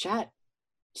chat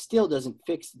still doesn't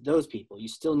fix those people. You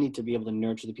still need to be able to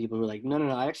nurture the people who are like, no,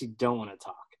 I actually don't want to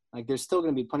talk. Like there's still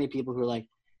going to be plenty of people who are like,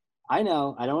 I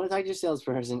know, I don't want to talk to your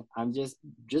salesperson. I'm just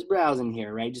browsing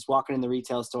here, right? Just walking in the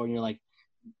retail store and you're like,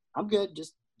 I'm good.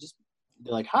 Just,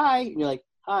 they're like, hi. And you're like,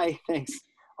 hi, thanks.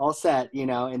 All set,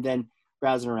 and then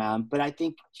browsing around. But I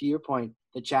think to your point,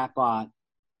 the chatbot,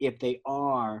 if they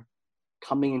are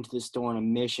coming into the store on a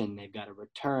mission, they've got a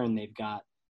return, they've got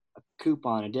a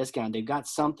coupon, a discount, they've got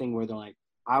something where they're like,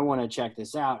 I want to check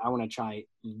this out, I want to try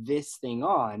this thing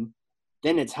on,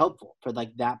 then it's helpful for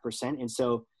like that percent. And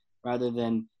so rather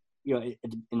than, in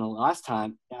the last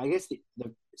time, I guess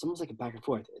it's almost like a back and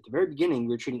forth. At the very beginning,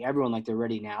 we were treating everyone like they're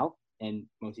ready now, and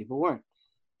most people weren't.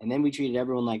 And then we treated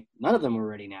everyone like none of them were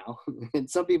ready now, and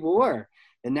some people were.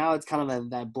 And now it's kind of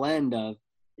that blend of,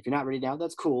 if you're not ready now,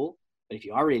 that's cool. But if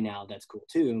you are ready now, that's cool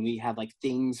too. And we have like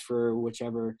things for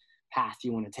whichever path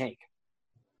you want to take.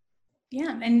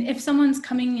 Yeah. And if someone's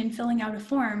coming and filling out a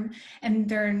form and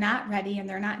they're not ready and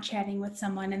they're not chatting with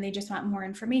someone and they just want more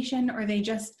information, or they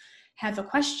just have a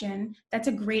question, that's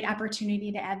a great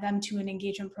opportunity to add them to an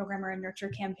engagement program or a nurture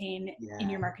campaign in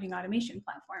your marketing automation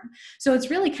platform. So it's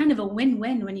really kind of a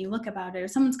win-win when you look about it.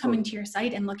 If someone's coming to your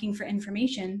site and looking for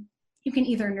information, you can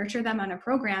either nurture them on a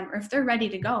program, or if they're ready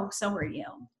to go, so are you.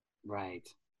 Right.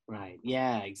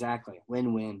 Yeah, exactly.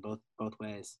 Win-win both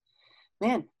ways.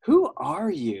 Man, who are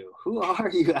you?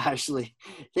 Ashley?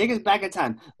 Take us back in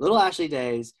time. Little Ashley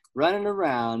days, running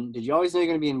around. Did you always know you're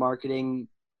going to be in marketing?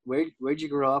 Where'd you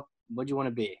grow up? What'd you want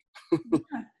to be?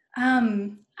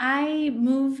 I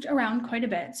moved around quite a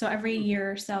bit. So every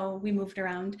year or so we moved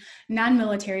around.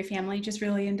 Non-military family, just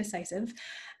really indecisive.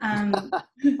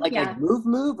 Like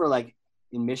move, or like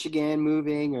in Michigan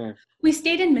moving, or? We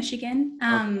stayed in Michigan,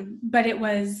 but it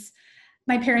was,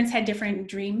 my parents had different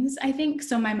dreams, I think.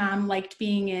 So my mom liked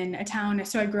being in a town.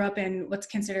 So I grew up in what's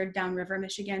considered Downriver,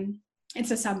 Michigan.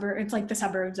 It's a suburb. It's like the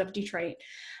suburbs of Detroit.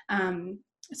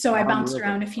 So I bounced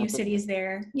around a few cities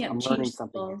there. Yeah, I'm learning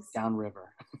something.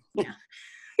 Downriver. Yeah.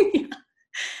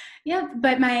 Yeah.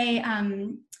 But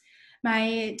my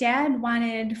dad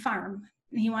wanted farm.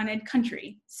 He wanted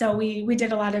country. So we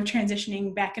did a lot of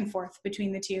transitioning back and forth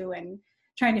between the two and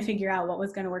trying to figure out what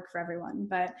was going to work for everyone.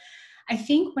 But I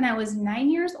think when I was 9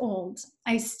 years old,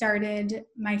 I started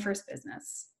my first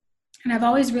business. And I've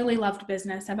always really loved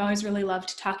business. I've always really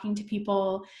loved talking to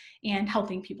people and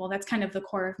helping people. That's kind of the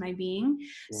core of my being.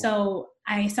 Yeah. So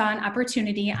I saw an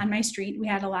opportunity on my street. We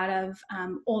had a lot of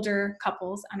older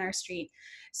couples on our street.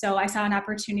 So I saw an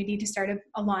opportunity to start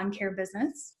a lawn care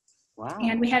business. Wow.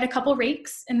 And we had a couple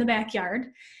rakes in the backyard,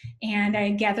 and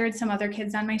I gathered some other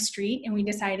kids on my street, and we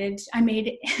decided, I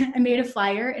made a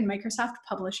flyer in Microsoft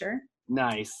Publisher.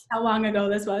 Nice. How long ago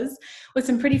this was, with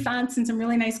some pretty fonts and some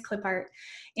really nice clip art.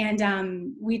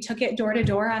 And we took it door to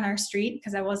door on our street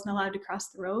because I wasn't allowed to cross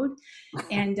the road,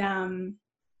 and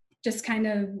just kind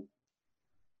of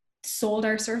sold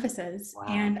our services. Wow.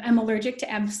 And I'm allergic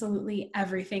to absolutely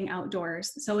everything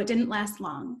outdoors, so it didn't last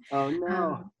long. Oh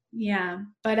no. Yeah,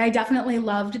 but I definitely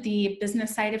loved the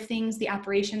business side of things, the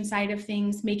operation side of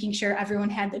things, making sure everyone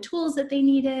had the tools that they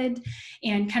needed,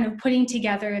 and kind of putting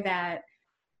together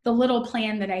the little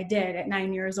plan that I did at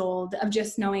 9 years old of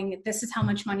just knowing this is how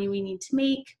much money we need to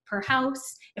make per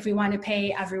house. If we want to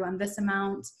pay everyone this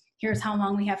amount, here's how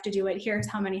long we have to do it. Here's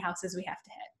how many houses we have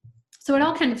to hit. So it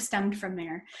all kind of stemmed from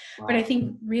there. Wow. But I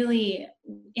think really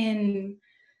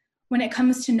when it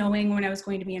comes to knowing when I was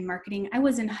going to be in marketing, I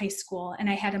was in high school and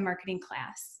I had a marketing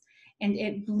class, and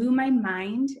it blew my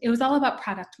mind. It was all about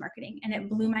product marketing, and it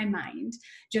blew my mind,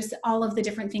 just all of the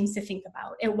different things to think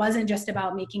about. It wasn't just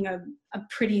about making a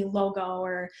pretty logo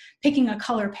or picking a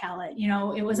color palette.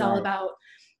 It was all about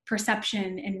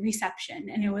perception and reception,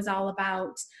 and it was all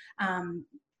about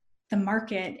the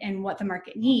market and what the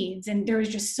market needs. And there was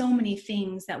just so many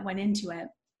things that went into it.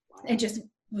 It just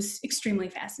was extremely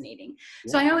fascinating.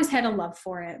 Yeah. So I always had a love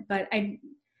for it, but I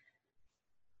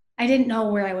didn't know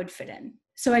where I would fit in.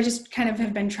 So I just kind of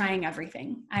have been trying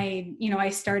everything. I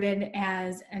started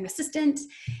as an assistant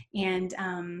and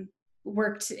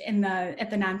worked at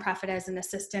the nonprofit as an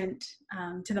assistant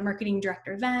to the marketing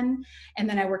director then. And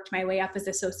then I worked my way up as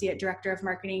associate director of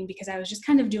marketing because I was just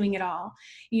kind of doing it all.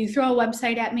 You throw a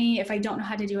website at me. If I don't know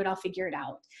how to do it, I'll figure it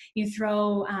out. You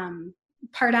throw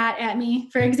Pardot at me,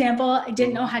 for example. I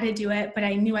didn't know how to do it, but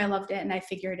I knew I loved it and I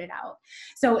figured it out.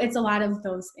 So it's a lot of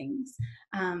those things.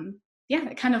 Yeah,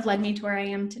 it kind of led me to where I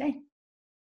am today.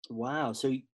 Wow.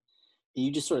 So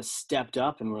you just sort of stepped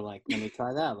up and were like, let me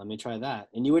try that. Let me try that.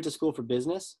 And you went to school for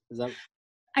business? Is that?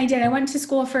 I did. I went to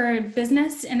school for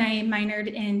business and I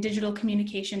minored in digital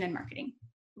communication and marketing.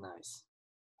 Nice.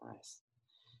 Nice.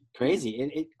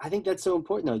 Crazy. I think that's so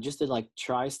important though, just to like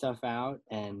try stuff out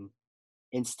and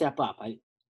step up.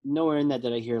 Nowhere in that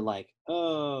did I hear like,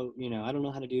 oh, I don't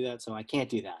know how to do that, so I can't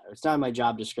do that. Or it's not in my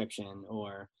job description,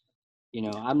 or,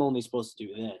 I'm only supposed to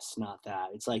do this, not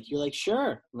that. It's like, you're like,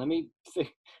 sure, I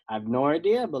have no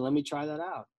idea, but let me try that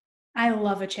out. I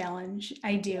love a challenge.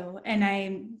 I do.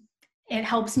 And it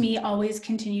helps me always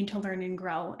continue to learn and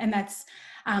grow. And that's,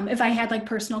 if I had like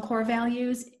personal core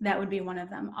values, that would be one of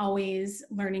them, always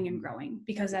learning and growing,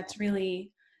 because that's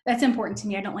important to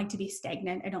me. I don't like to be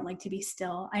stagnant. I don't like to be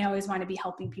still. I always want to be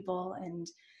helping people, and,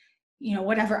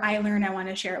 whatever I learn, I want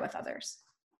to share it with others.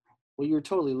 Well, you're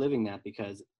totally living that,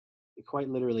 because quite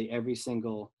literally every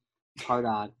single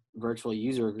Pardot virtual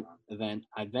user event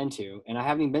I've been to, and I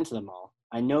haven't even been to them all,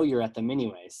 I know you're at them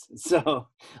anyways. So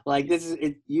like, this is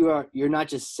it, you're not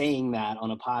just saying that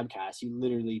on a podcast, you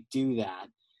literally do that.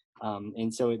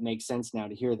 And so it makes sense now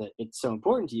to hear that it's so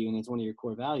important to you and it's one of your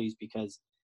core values, because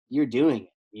you're doing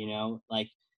it, like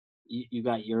you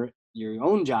got your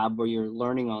own job where you're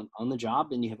learning on the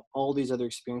job, and you have all these other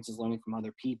experiences learning from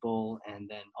other people, and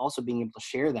then also being able to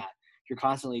share that. You're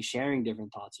constantly sharing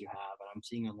different thoughts you have, and I'm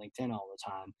seeing on LinkedIn all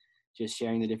the time, just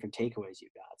sharing the different takeaways you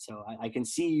got. So I can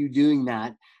see you doing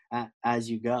that as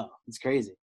you go. It's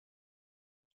crazy.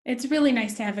 It's really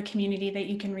nice to have a community that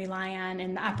you can rely on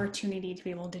and the opportunity to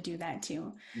be able to do that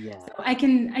too. Yeah. So I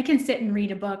can sit and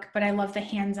read a book, but I love the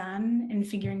hands-on and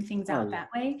figuring things out that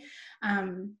way.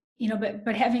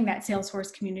 But having that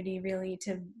Salesforce community really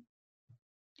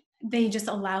they just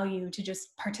allow you to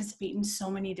just participate in so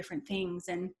many different things,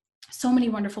 and so many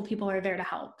wonderful people are there to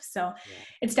help. So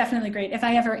It's definitely great. If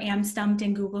I ever am stumped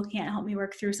and Google can't help me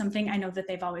work through something, I know that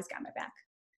they've always got my back.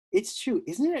 It's true.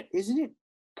 Isn't it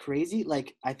crazy?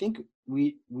 Like, I think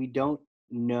we don't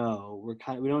know.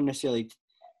 We don't necessarily,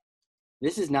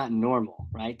 this is not normal,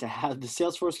 right? To have the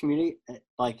Salesforce community,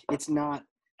 like, it's not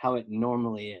how it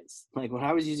normally is. Like, when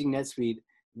I was using NetSuite,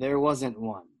 there wasn't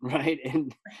one, right?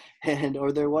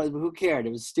 Or there was, but who cared?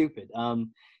 It was stupid.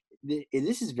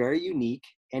 This is very unique,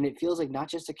 and it feels like not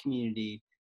just a community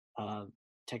of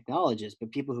technologists,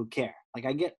 but people who care. Like,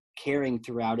 I get caring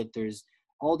throughout it. There's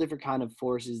all different kind of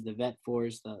forces, the vet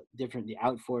force, the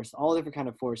out force, all different kind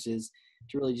of forces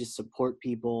to really just support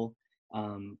people.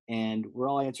 And we're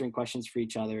all answering questions for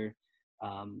each other,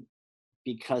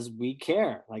 because we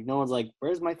care. Like, no one's like,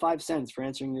 where's my 5 cents for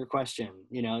answering your question?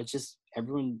 It's just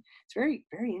everyone. It's very,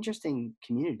 very interesting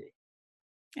community.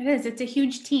 It is. It's a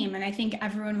huge team, and I think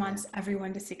everyone wants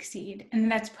everyone to succeed. And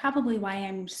that's probably why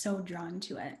I'm so drawn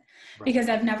to it, because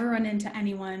I've never run into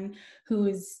anyone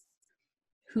who's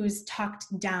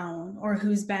talked down or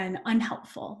who's been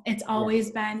unhelpful. It's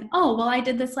always been, oh, well, I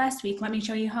did this last week. Let me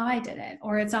show you how I did it.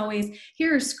 Or it's always,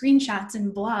 here are screenshots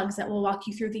and blogs that will walk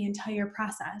you through the entire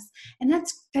process. And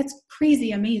that's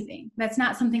crazy amazing. That's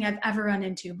not something I've ever run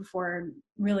into before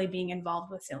really being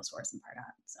involved with Salesforce and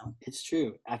Pardot. So it's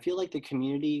true. I feel like the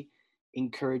community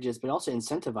encourages, but also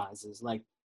incentivizes. Like,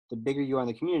 the bigger you are in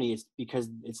the community, it's because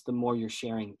it's the more you're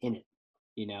sharing in it.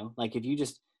 Like, if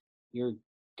you're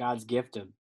God's gift of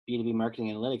B2B marketing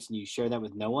analytics and you share that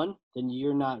with no one, then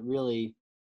you're not really,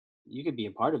 you could be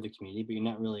a part of the community, but you're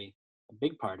not really a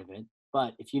big part of it.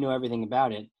 But if you know everything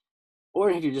about it, or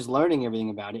if you're just learning everything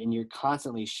about it and you're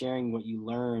constantly sharing what you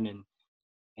learn and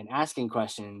asking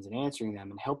questions and answering them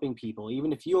and helping people,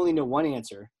 even if you only know one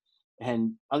answer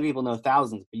and other people know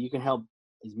thousands, but you can help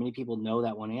as many people know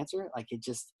that one answer, like,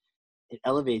 it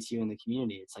elevates you in the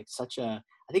community. It's like I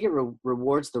think it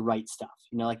rewards the right stuff.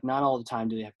 Like, not all the time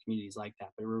do they have communities like that,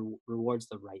 but it rewards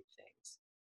the right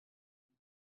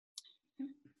things.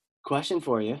 Question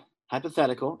for you,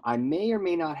 hypothetical. I may or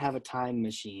may not have a time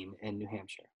machine in New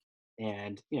Hampshire.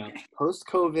 And,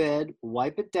 post-COVID,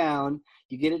 wipe it down.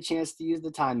 You get a chance to use the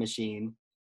time machine.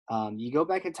 You go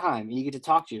back in time and you get to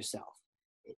talk to yourself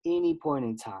at any point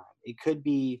in time. It could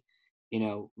be,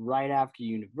 right after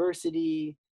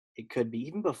university. It could be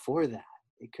even before that.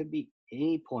 It could be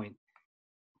any point.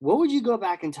 What would you go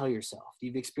back and tell yourself?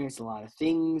 You've experienced a lot of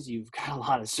things. You've got a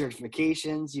lot of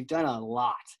certifications. You've done a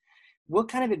lot. What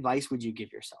kind of advice would you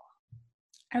give yourself?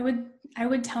 I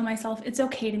would tell myself it's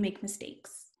okay to make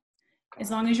mistakes. As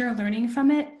long as you're learning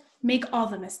from it, make all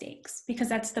the mistakes, because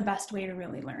that's the best way to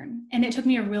really learn. And it took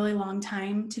me a really long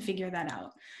time to figure that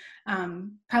out.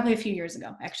 probably a few years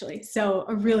ago, actually. So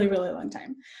a really, really long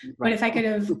time. But Right. if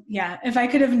I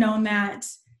could have known that,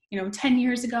 10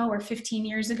 years ago or 15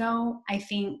 years ago, I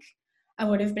think I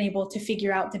would have been able to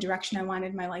figure out the direction I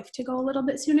wanted my life to go a little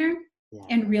bit sooner, Yeah.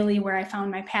 and really where I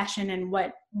found my passion and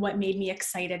what made me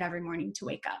excited every morning to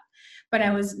wake up. But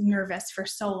I was nervous for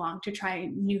so long to try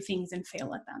new things and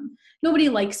fail at them. Nobody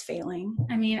likes failing.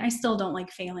 I mean, I still don't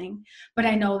like failing, but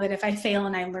I know that if I fail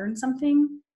and I learn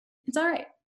something, it's all right.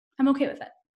 I'm okay with it.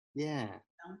 Yeah.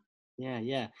 So,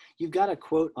 Yeah. You've got a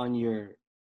quote on your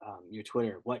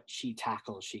Twitter: "What she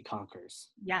tackles, she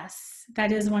conquers." yes,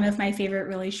 that is one of my favorite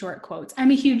really short quotes.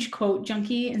 I'm a huge quote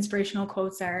junkie. Inspirational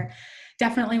quotes are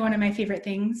definitely one of my favorite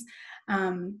things.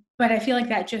 But I feel like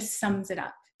that just sums it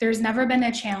up. There's never been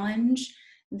a challenge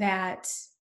that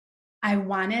I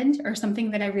wanted or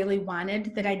something that I really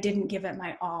wanted that I didn't give it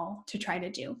my all to try to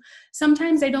do.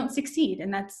 Sometimes I don't succeed,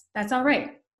 and that's all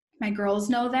right. My girls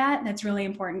know that. That's really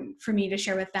important for me to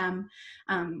share with them.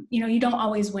 You don't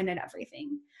always win at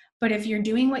everything, but if you're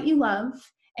doing what you love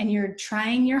and you're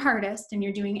trying your hardest and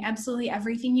you're doing absolutely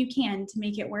everything you can to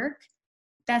make it work,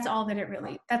 that's all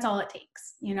it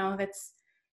takes.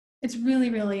 It's really,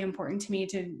 really important to me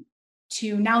to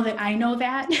now that I know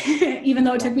that, even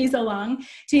though it took me so long, to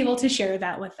be able to share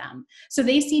that with them. So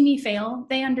they see me fail,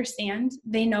 they understand,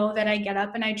 they know that I get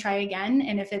up and I try again.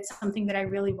 And if it's something that I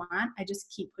really want, I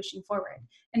just keep pushing forward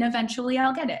and eventually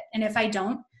I'll get it. And if I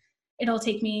don't, it'll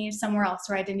take me somewhere else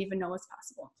where I didn't even know was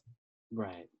possible.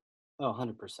 Right. Oh,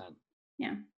 100%.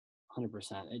 Yeah.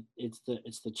 100%. It's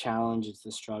the challenge, it's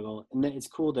the struggle. And it's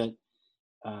cool that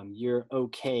you're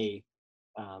okay,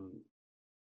 um,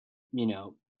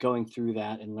 going through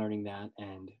that and learning that,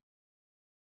 and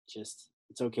just,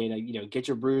 it's okay to, get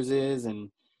your bruises and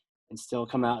still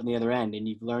come out on the other end, and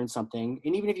you've learned something.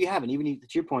 And even if you haven't, to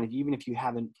your point, even if you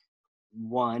haven't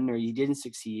won or you didn't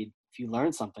succeed, if you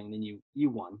learn something, then you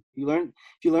won. If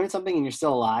you learn something and you're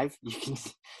still alive,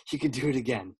 you can do it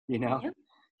again. Yep. You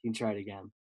can try it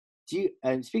again. Do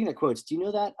you, speaking of quotes, do you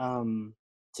know that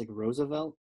it's like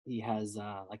Roosevelt, he has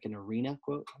like an arena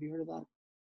quote? Have you heard of that?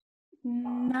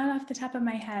 Not off the top of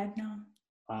my head,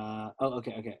 no.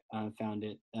 Okay. Found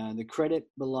it. The credit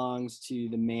belongs to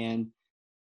the man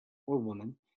or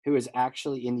woman who is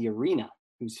actually in the arena,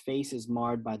 whose face is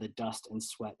marred by the dust and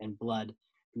sweat and blood,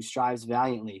 who strives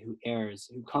valiantly, who errs,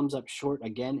 who comes up short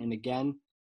again and again,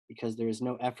 because there is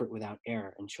no effort without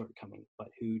error and shortcoming, but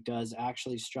who does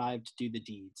actually strive to do the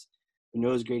deeds, who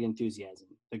knows great enthusiasm,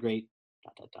 the great ...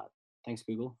 Thanks,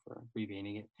 Google, for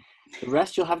abbreviating it. The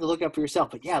rest you'll have to look up for yourself.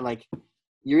 But yeah, like,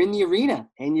 you're in the arena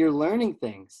and you're learning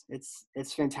things. It's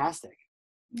fantastic.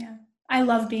 Yeah. I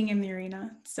love being in the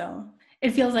arena. So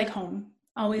it feels like home,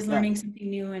 always Yeah. learning something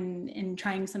new and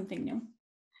trying something new.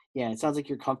 Yeah, it sounds like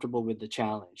you're comfortable with the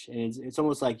challenge. And it's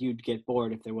almost like you'd get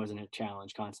bored if there wasn't a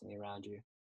challenge constantly around you.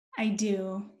 I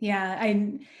do. Yeah.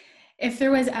 If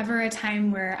there was ever a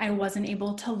time where I wasn't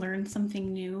able to learn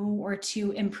something new or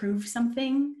to improve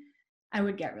something, I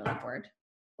would get really bored.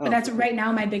 But Oh, that's right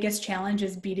now my biggest challenge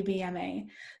is B2B MA.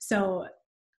 So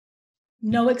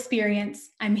no experience.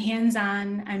 I'm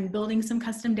hands-on. I'm building some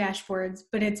custom dashboards,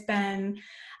 but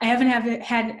I haven't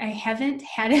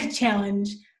had a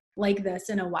challenge like this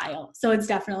in a while. So it's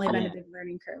definitely been a big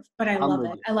learning curve, but I love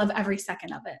it. I love every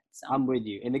second of it. So I'm with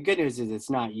you. And the good news is it's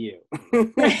not you.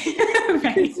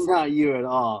 Right. It's not you at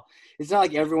all. It's not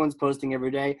like everyone's posting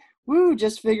every day, woo,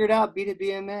 just figured out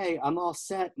B2B MA. I'm all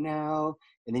set now.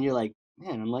 And then you're like,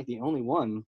 man, I'm like the only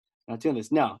one not doing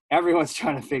this. No, everyone's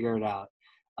trying to figure it out.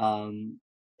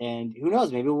 And who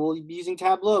knows, maybe we'll be using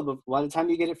Tableau by the time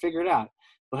you get it figured out.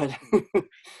 But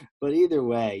but either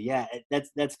way, yeah,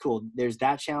 that's cool. There's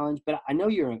that challenge, but I know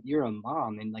you're a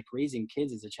mom, and like raising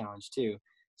kids is a challenge too.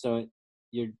 So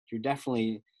you're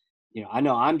definitely, I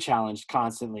know I'm challenged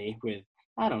constantly with,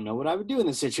 I don't know what I would do in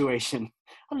this situation.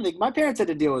 I don't think my parents had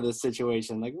to deal with this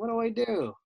situation. Like, what do I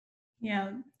do?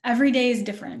 Yeah, every day is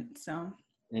different. So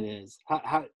It is.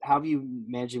 How have you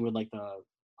managing with like the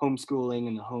homeschooling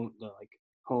and the like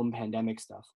home pandemic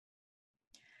stuff?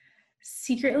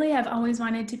 secretly, I've always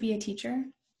wanted to be a teacher.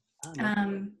 Oh,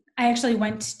 no. I actually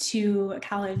went to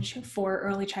college for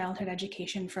early childhood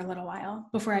education for a little while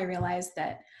before I realized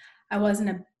that I wasn't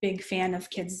a big fan of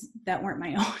kids that weren't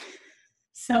my own.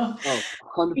 So,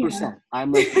 100%.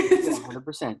 I'm like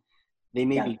 100%. They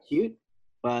may yeah, be cute,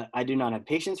 but I do not have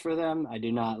patience for them. I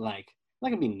do not like, I'm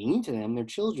not gonna be mean to them. They're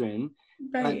children,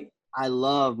 but right. I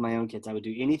love my own kids. I would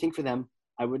do anything for them.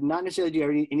 I would not necessarily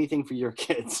do anything for your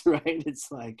kids, right?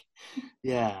 It's like,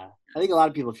 yeah, I think a lot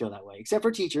of people feel that way, except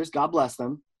for teachers. God bless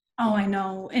them. Oh, I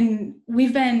know. And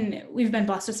we've been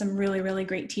blessed with some really, really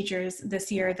great teachers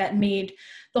this year that made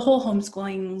the whole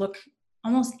homeschooling look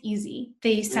almost easy.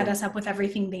 They set Really? us up with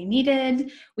everything they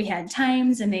needed. We had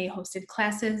times and they hosted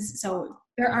classes. So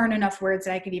there aren't enough words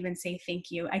that I could even say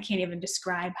thank you. I can't even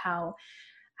describe how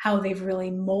they've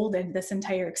really molded this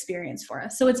entire experience for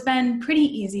us. So it's been pretty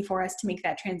easy for us to make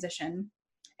that transition.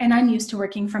 And I'm used to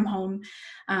working from home.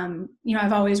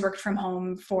 I've always worked from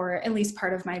home for at least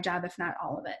part of my job, if not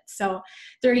all of it. So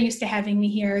they're used to having me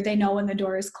here. They know when the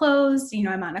door is closed,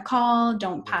 I'm on a call,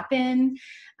 don't Yeah. pop in.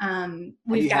 Have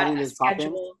We've you had got any of a those pop-ins?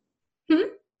 schedule. Hmm?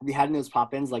 Have you had any of those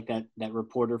pop-ins like that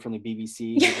reporter from the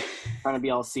BBC Yeah. who's like, trying to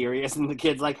be all serious and the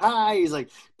kid's like, hi, he's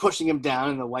like pushing him down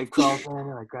and the wife crawls in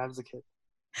and like grabs the kid.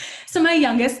 So my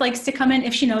youngest likes to come in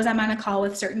if she knows I'm on a call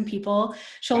with certain people.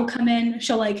 She'll Got it. come in,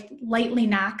 she'll like lightly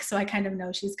knock, so I kind of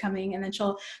know she's coming, and then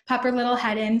she'll pop her little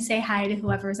head in, say hi to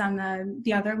whoever's on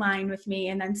the other line with me,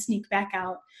 and then sneak back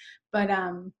out. But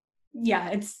yeah,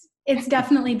 it's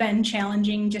definitely been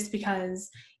challenging just because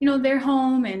they're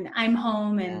home and I'm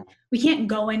home Yeah. and we can't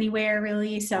go anywhere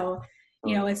really. So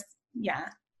Totally. it's yeah,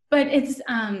 but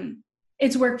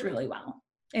it's worked really well.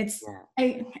 It's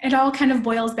Yeah. it all kind of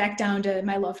boils back down to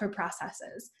my love for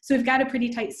processes. So we've got a pretty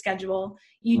tight schedule.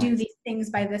 You do Nice. these things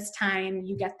by this time,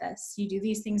 you get this. You do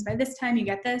these things by this time, you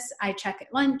get this. I check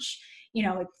at lunch.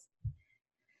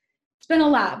 It's been a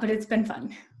lot, but it's been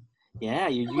fun. Yeah,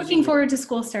 you're Looking using your forward to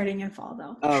school starting in fall,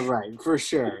 though. oh right, for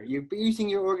sure. You're using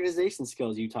your organization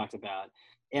skills you talked about.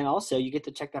 And also you get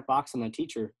to check that box on the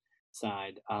teacher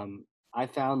side. I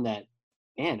found that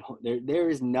there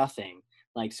is nothing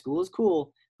like school is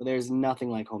cool, but there's nothing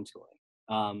like homeschooling.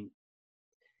 Um,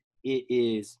 it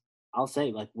is, I'll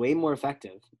say, like way more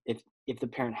effective if the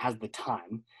parent has the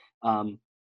time. Um,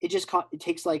 it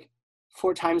takes like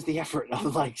 4 times the effort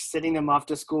of like sending them off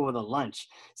to school with a lunch.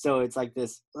 So it's like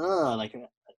this, but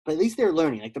at least they're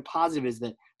learning. Like the positive is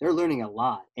that they're learning a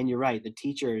lot. And you're right, the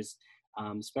teachers,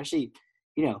 especially,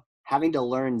 having to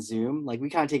learn Zoom, like we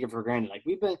kind of take it for granted. Like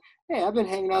hey, I've been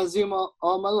hanging on Zoom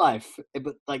all my life,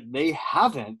 but like they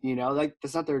haven't, like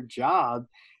that's not their job.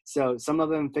 So some of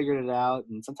them figured it out,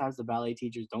 and sometimes the ballet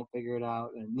teachers don't figure it out.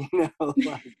 And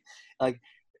like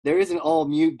there is an all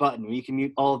mute button where you can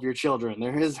mute all of your children.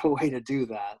 There is a way to do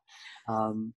that.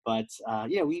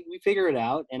 We figure it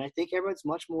out, and I think everyone's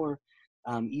much more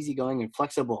easygoing and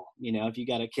flexible. If you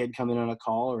got a kid coming on a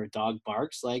call or a dog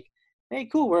barks, like, hey,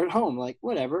 cool, we're at home, like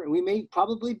whatever. We may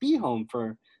probably be home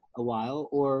for a while,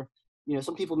 or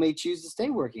some people may choose to stay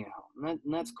working at home,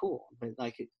 and that's cool. But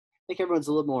like, I think everyone's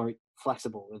a little more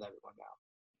flexible with everyone now.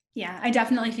 Yeah, I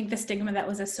definitely think the stigma that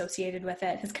was associated with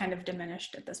it has kind of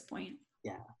diminished at this point.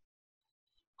 Yeah,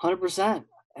 100%.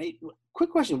 Hey, quick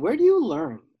question: where do you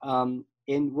learn?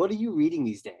 And what are you reading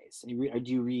these days? Do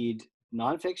you read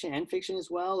nonfiction and fiction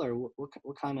as well, or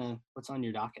what kind of what's on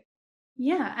your docket?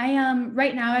 Yeah, I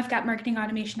right now I've got Marketing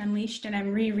Automation Unleashed, and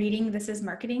I'm rereading This Is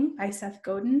Marketing by Seth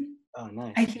Godin. Oh, I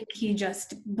nice. think he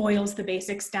just boils the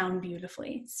basics down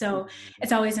beautifully. So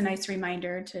it's always a nice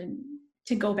reminder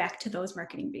to go back to those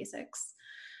marketing basics.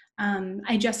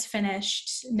 I just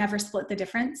finished Never Split the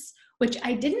Difference, which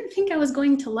I didn't think I was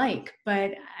going to like,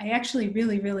 but I actually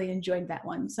really, really enjoyed that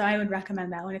one. So I would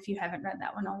recommend that one if you haven't read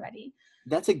that one already.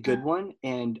 That's a good one,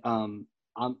 and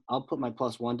I'll put my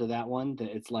 +1 to that one. That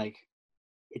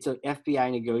it's an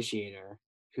FBI negotiator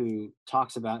who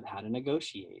talks about how to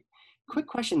negotiate. Quick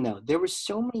question though, there were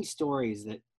so many stories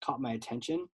that caught my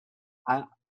attention. I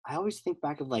I always think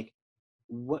back of like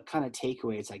what kind of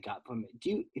takeaways I got from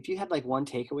it. If you had like one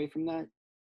takeaway from that,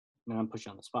 and I'm pushing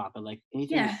you on the spot, but like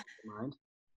anything that Yeah. comes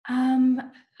to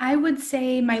mind? I would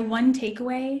say my one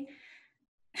takeaway,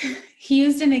 he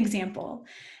used an example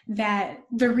that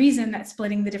the reason that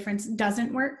splitting the difference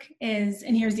doesn't work is,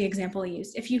 and here's the example he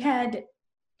used. If you had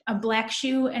a black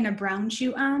shoe and a brown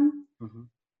shoe on, Hmm.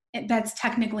 that's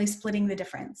technically splitting the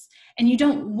difference. And you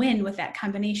don't win with that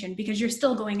combination because you're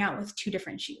still going out with two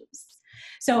different shoes.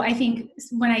 So I think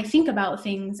when I think about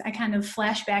things, I kind of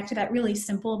flash back to that really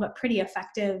simple but pretty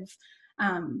effective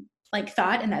like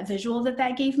thought and that visual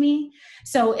that gave me.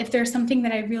 So if there's something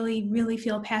that I really, really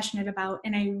feel passionate about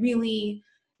and I really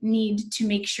need to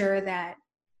make sure that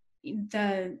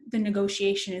the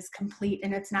negotiation is complete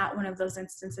and it's not one of those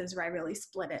instances where I really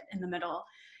split it in the middle,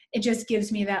 it just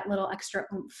gives me that little extra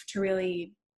oomph to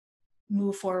really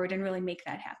move forward and really make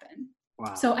that happen.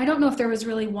 Wow. So I don't know if there was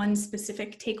really one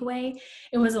specific takeaway.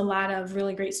 It was a lot of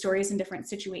really great stories in different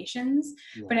situations,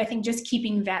 but Yeah. I think just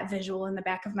keeping that visual in the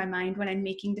back of my mind when I'm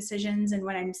making decisions and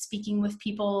when I'm speaking with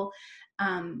people,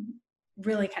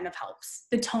 really kind of helps.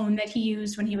 The tone that he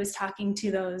used when he was talking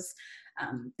to those,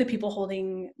 the people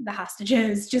holding the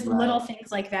hostages, just little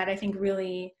things like that, I think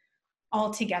really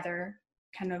all together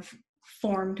kind of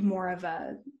formed more of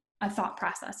a thought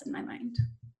process in my mind.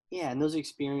 Yeah, and those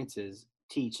experiences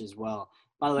teach as well.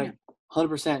 By the way,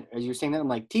 100%, as you're saying that, I'm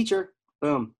like, teacher,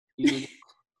 boom, you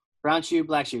brown shoe,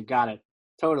 black shoe, got it.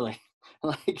 Totally.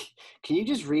 Like, can you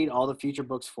just read all the future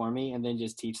books for me and then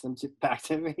just teach them back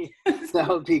to me? That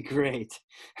would be great.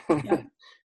 Yeah.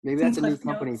 Maybe Some that's a new Cliff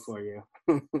company Notes. for you.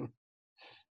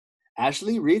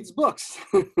 Ashley reads books.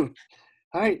 All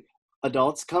right,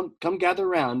 adults, come gather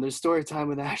around. There's story time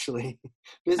with Ashley.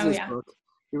 Business book.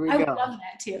 Here we I would go. love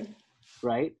that too.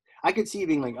 Right? I could see you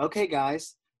being like, okay,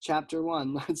 guys, chapter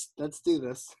 1, let's do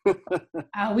this.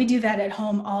 We do that at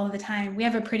home all the time. We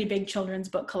have a pretty big children's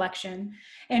book collection,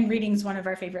 and reading's one of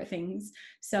our favorite things.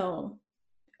 So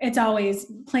it's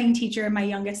always playing teacher. My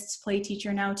youngest's play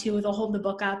teacher now too. They'll hold the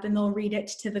book up and they'll read it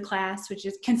to the class, which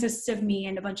consists of me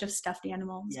and a bunch of stuffed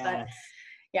animals. Yes. But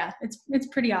yeah, it's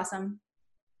pretty awesome.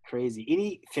 Crazy.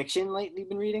 Any fiction lately you've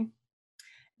been reading?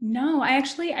 No,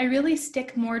 I really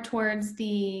stick more towards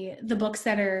the books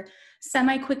that are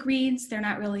semi-quick reads. They're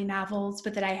not really novels,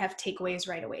 but that I have takeaways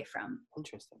right away from.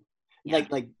 Interesting. Yeah.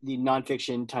 Like the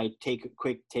nonfiction type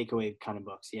quick takeaway kind of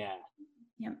books. Yeah.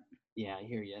 Yep. Yeah, I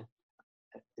hear you.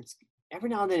 It's every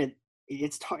now and then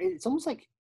it's almost like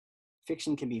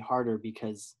fiction can be harder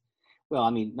because, well, I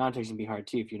mean, nonfiction can be hard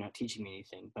too if you're not teaching me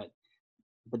anything, but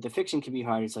the fiction can be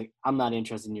hard. It's like, I'm not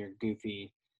interested in your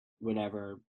goofy,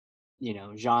 whatever,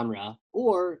 genre,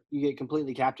 or you get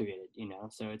completely captivated,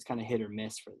 so it's kind of hit or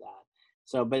miss for that.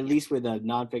 So, but at least with a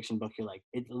nonfiction book, you're like,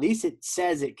 at least it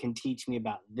says it can teach me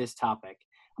about this topic.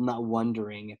 I'm not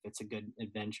wondering if it's a good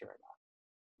adventure or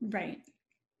not. Right.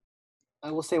 I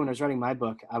will say when I was writing my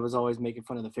book, I was always making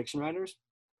fun of the fiction writers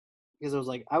because I was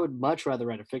like, I would much rather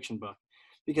write a fiction book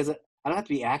because I don't have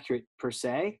to be accurate per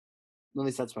se. At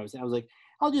least that's what I was saying. I was like,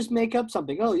 I'll just make up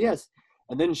something. Oh, yes.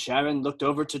 And then Sharon looked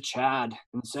over to Chad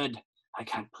and said, I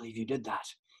can't believe you did that.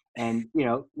 And,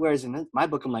 whereas in my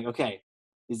book, I'm like, okay,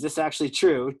 is this actually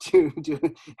true?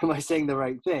 Am I saying the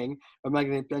right thing? Or am I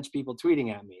going to bunch of people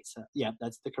tweeting at me? So, yeah,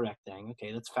 that's the correct thing.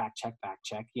 Okay, let's fact check,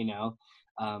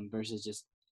 versus just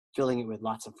filling it with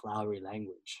lots of flowery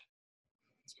language.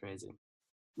 It's crazy.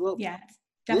 Well, yeah, it's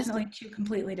definitely two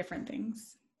completely different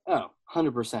things. Oh,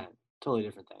 100%. Totally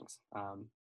different things.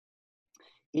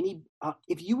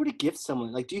 If you were to gift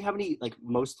someone, like, do you have any like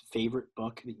most favorite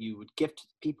book that you would gift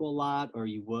people a lot, or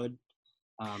you would?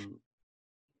 All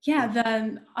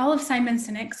of Simon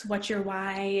Sinek's What's Your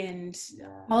Why and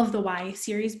all of the Why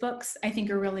series books I think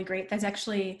are really great. That's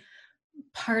actually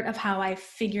part of how I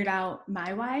figured out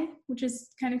my why, which is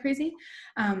kind of crazy.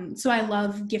 So I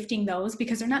love gifting those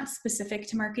because they're not specific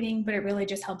to marketing, but it really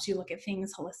just helps you look at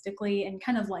things holistically and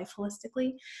kind of life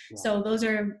holistically. Yeah. So those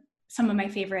are some of my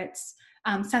favorites.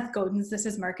 Seth Godin's This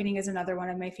Is Marketing is another one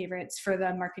of my favorites for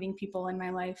the marketing people in my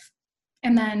life.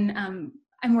 And then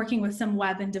I'm working with some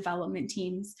web and development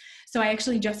teams. So I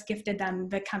actually just gifted them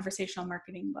the conversational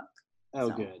marketing book. Oh,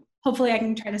 so good. Hopefully I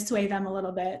can try to sway them a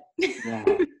little bit. Yeah.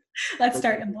 Let's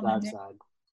start implementing.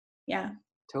 Yeah.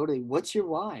 Totally. What's your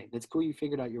why? That's cool. You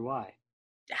figured out your why.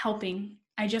 Helping.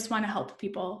 I just want to help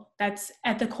people. That's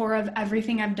at the core of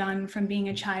everything I've done from being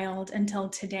a child until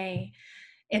today.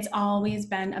 It's always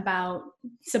been about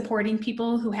supporting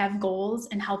people who have goals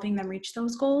and helping them reach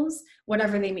those goals,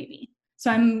 whatever they may be.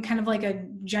 So I'm kind of like a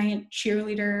giant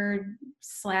cheerleader /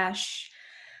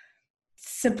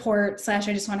 support / I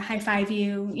just want to high five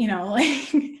you, Totally.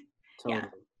 Yeah.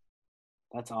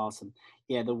 That's awesome.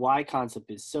 Yeah, the why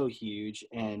concept is so huge,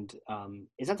 and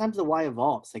sometimes the why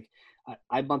evolves. Like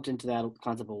I bumped into that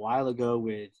concept a while ago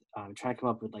with trying to come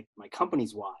up with like my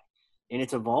company's why, and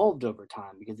it's evolved over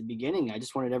time. Because at the beginning, I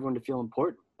just wanted everyone to feel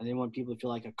important. I didn't want people to feel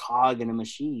like a cog in a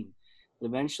machine. But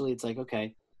eventually, it's like,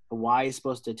 okay, the why is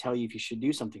supposed to tell you if you should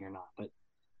do something or not. But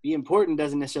be important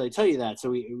doesn't necessarily tell you that.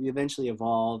 So we eventually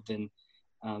evolved, and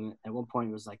at one point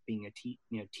it was like being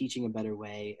teaching a better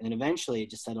way, and then eventually it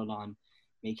just settled on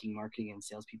making marketing and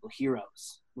salespeople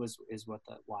heroes is what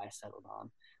the why settled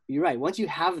on. But you're right. Once you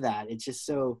have that, it's just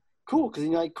so cool because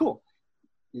you're like, cool.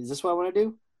 Is this what I want to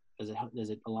do?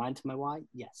 Does it align to my why?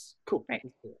 Yes. Cool. Right.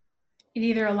 It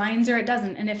either aligns or it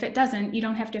doesn't, and if it doesn't, you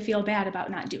don't have to feel bad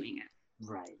about not doing it.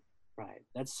 Right.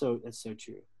 That's so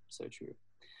true. So true.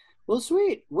 Well,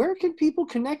 sweet. Where can people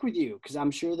connect with you? Because I'm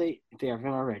sure if they haven't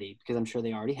already, because I'm sure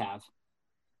they already have.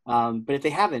 But if they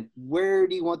haven't, where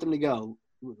do you want them to go?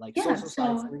 Like social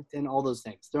sites, LinkedIn, all those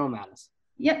things. Throw them at us.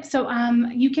 Yep. So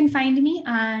you can find me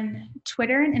on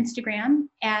Twitter and Instagram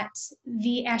at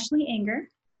the Ashley Anger.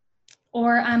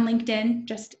 Or on LinkedIn,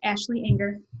 just Ashley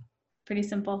Anger. Pretty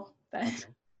simple, but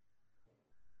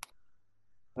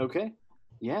Okay.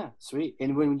 Yeah, sweet.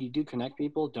 And when you do connect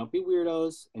people, don't be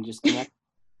weirdos and just connect.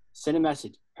 Send a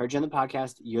message. Heard you on the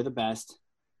podcast. You're the best.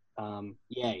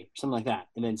 Yay, something like that,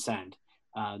 and then send.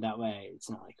 That way, it's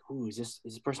not like, ooh, is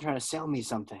this person trying to sell me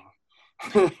something?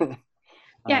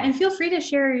 yeah, and feel free to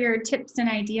share your tips and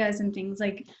ideas and things.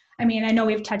 Like, I mean, I know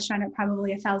we've touched on it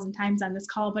probably 1,000 times on this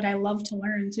call, but I love to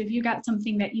learn. So if you got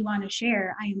something that you want to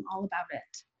share, I am all about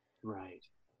it. Right.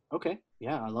 Okay.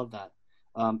 Yeah, I love that.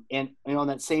 And on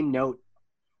that same note,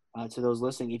 to those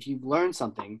listening, if you've learned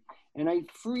something, and I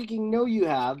freaking know you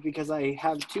have because I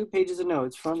have 2 pages of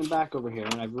notes front and back over here,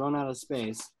 and I've run out of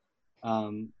space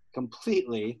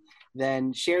completely,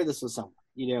 then share this with someone.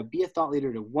 Be a thought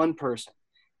leader to one person,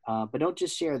 but don't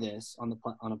just share this on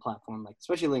a platform like,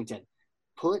 especially LinkedIn.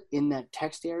 Put in that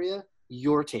text area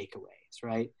your takeaways,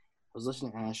 right? I was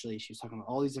listening to Ashley. She was talking about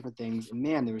all these different things, and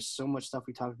man, there was so much stuff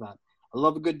we talked about. I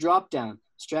love a good drop down,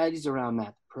 strategies around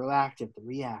that, the proactive, the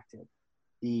reactive,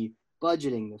 the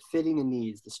budgeting, the fitting the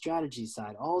needs, the strategy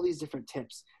side, all these different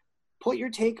tips. Put your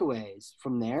takeaways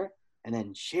from there and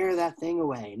then share that thing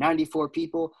away. 94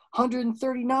 people,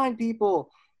 139 people,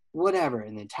 whatever.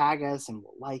 And then tag us and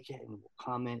we'll like it and we'll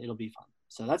comment. It'll be fun.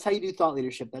 So that's how you do thought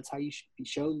leadership. That's how you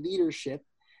show leadership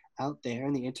out there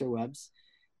in the interwebs.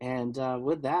 And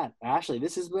with that, Ashley,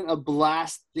 this has been a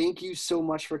blast. Thank you so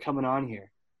much for coming on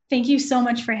here. Thank you so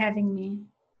much for having me.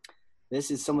 This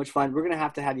is so much fun. We're going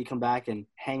to have you come back and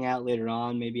hang out later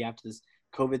on, maybe after this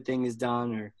COVID thing is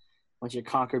done, or once you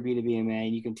conquer B2BMA,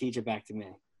 and you can teach it back to me.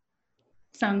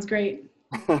 Sounds great.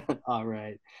 All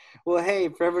right. Well, hey,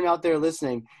 for everyone out there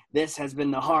listening, this has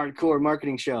been the Hardcore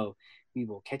Marketing Show. We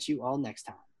will catch you all next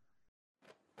time.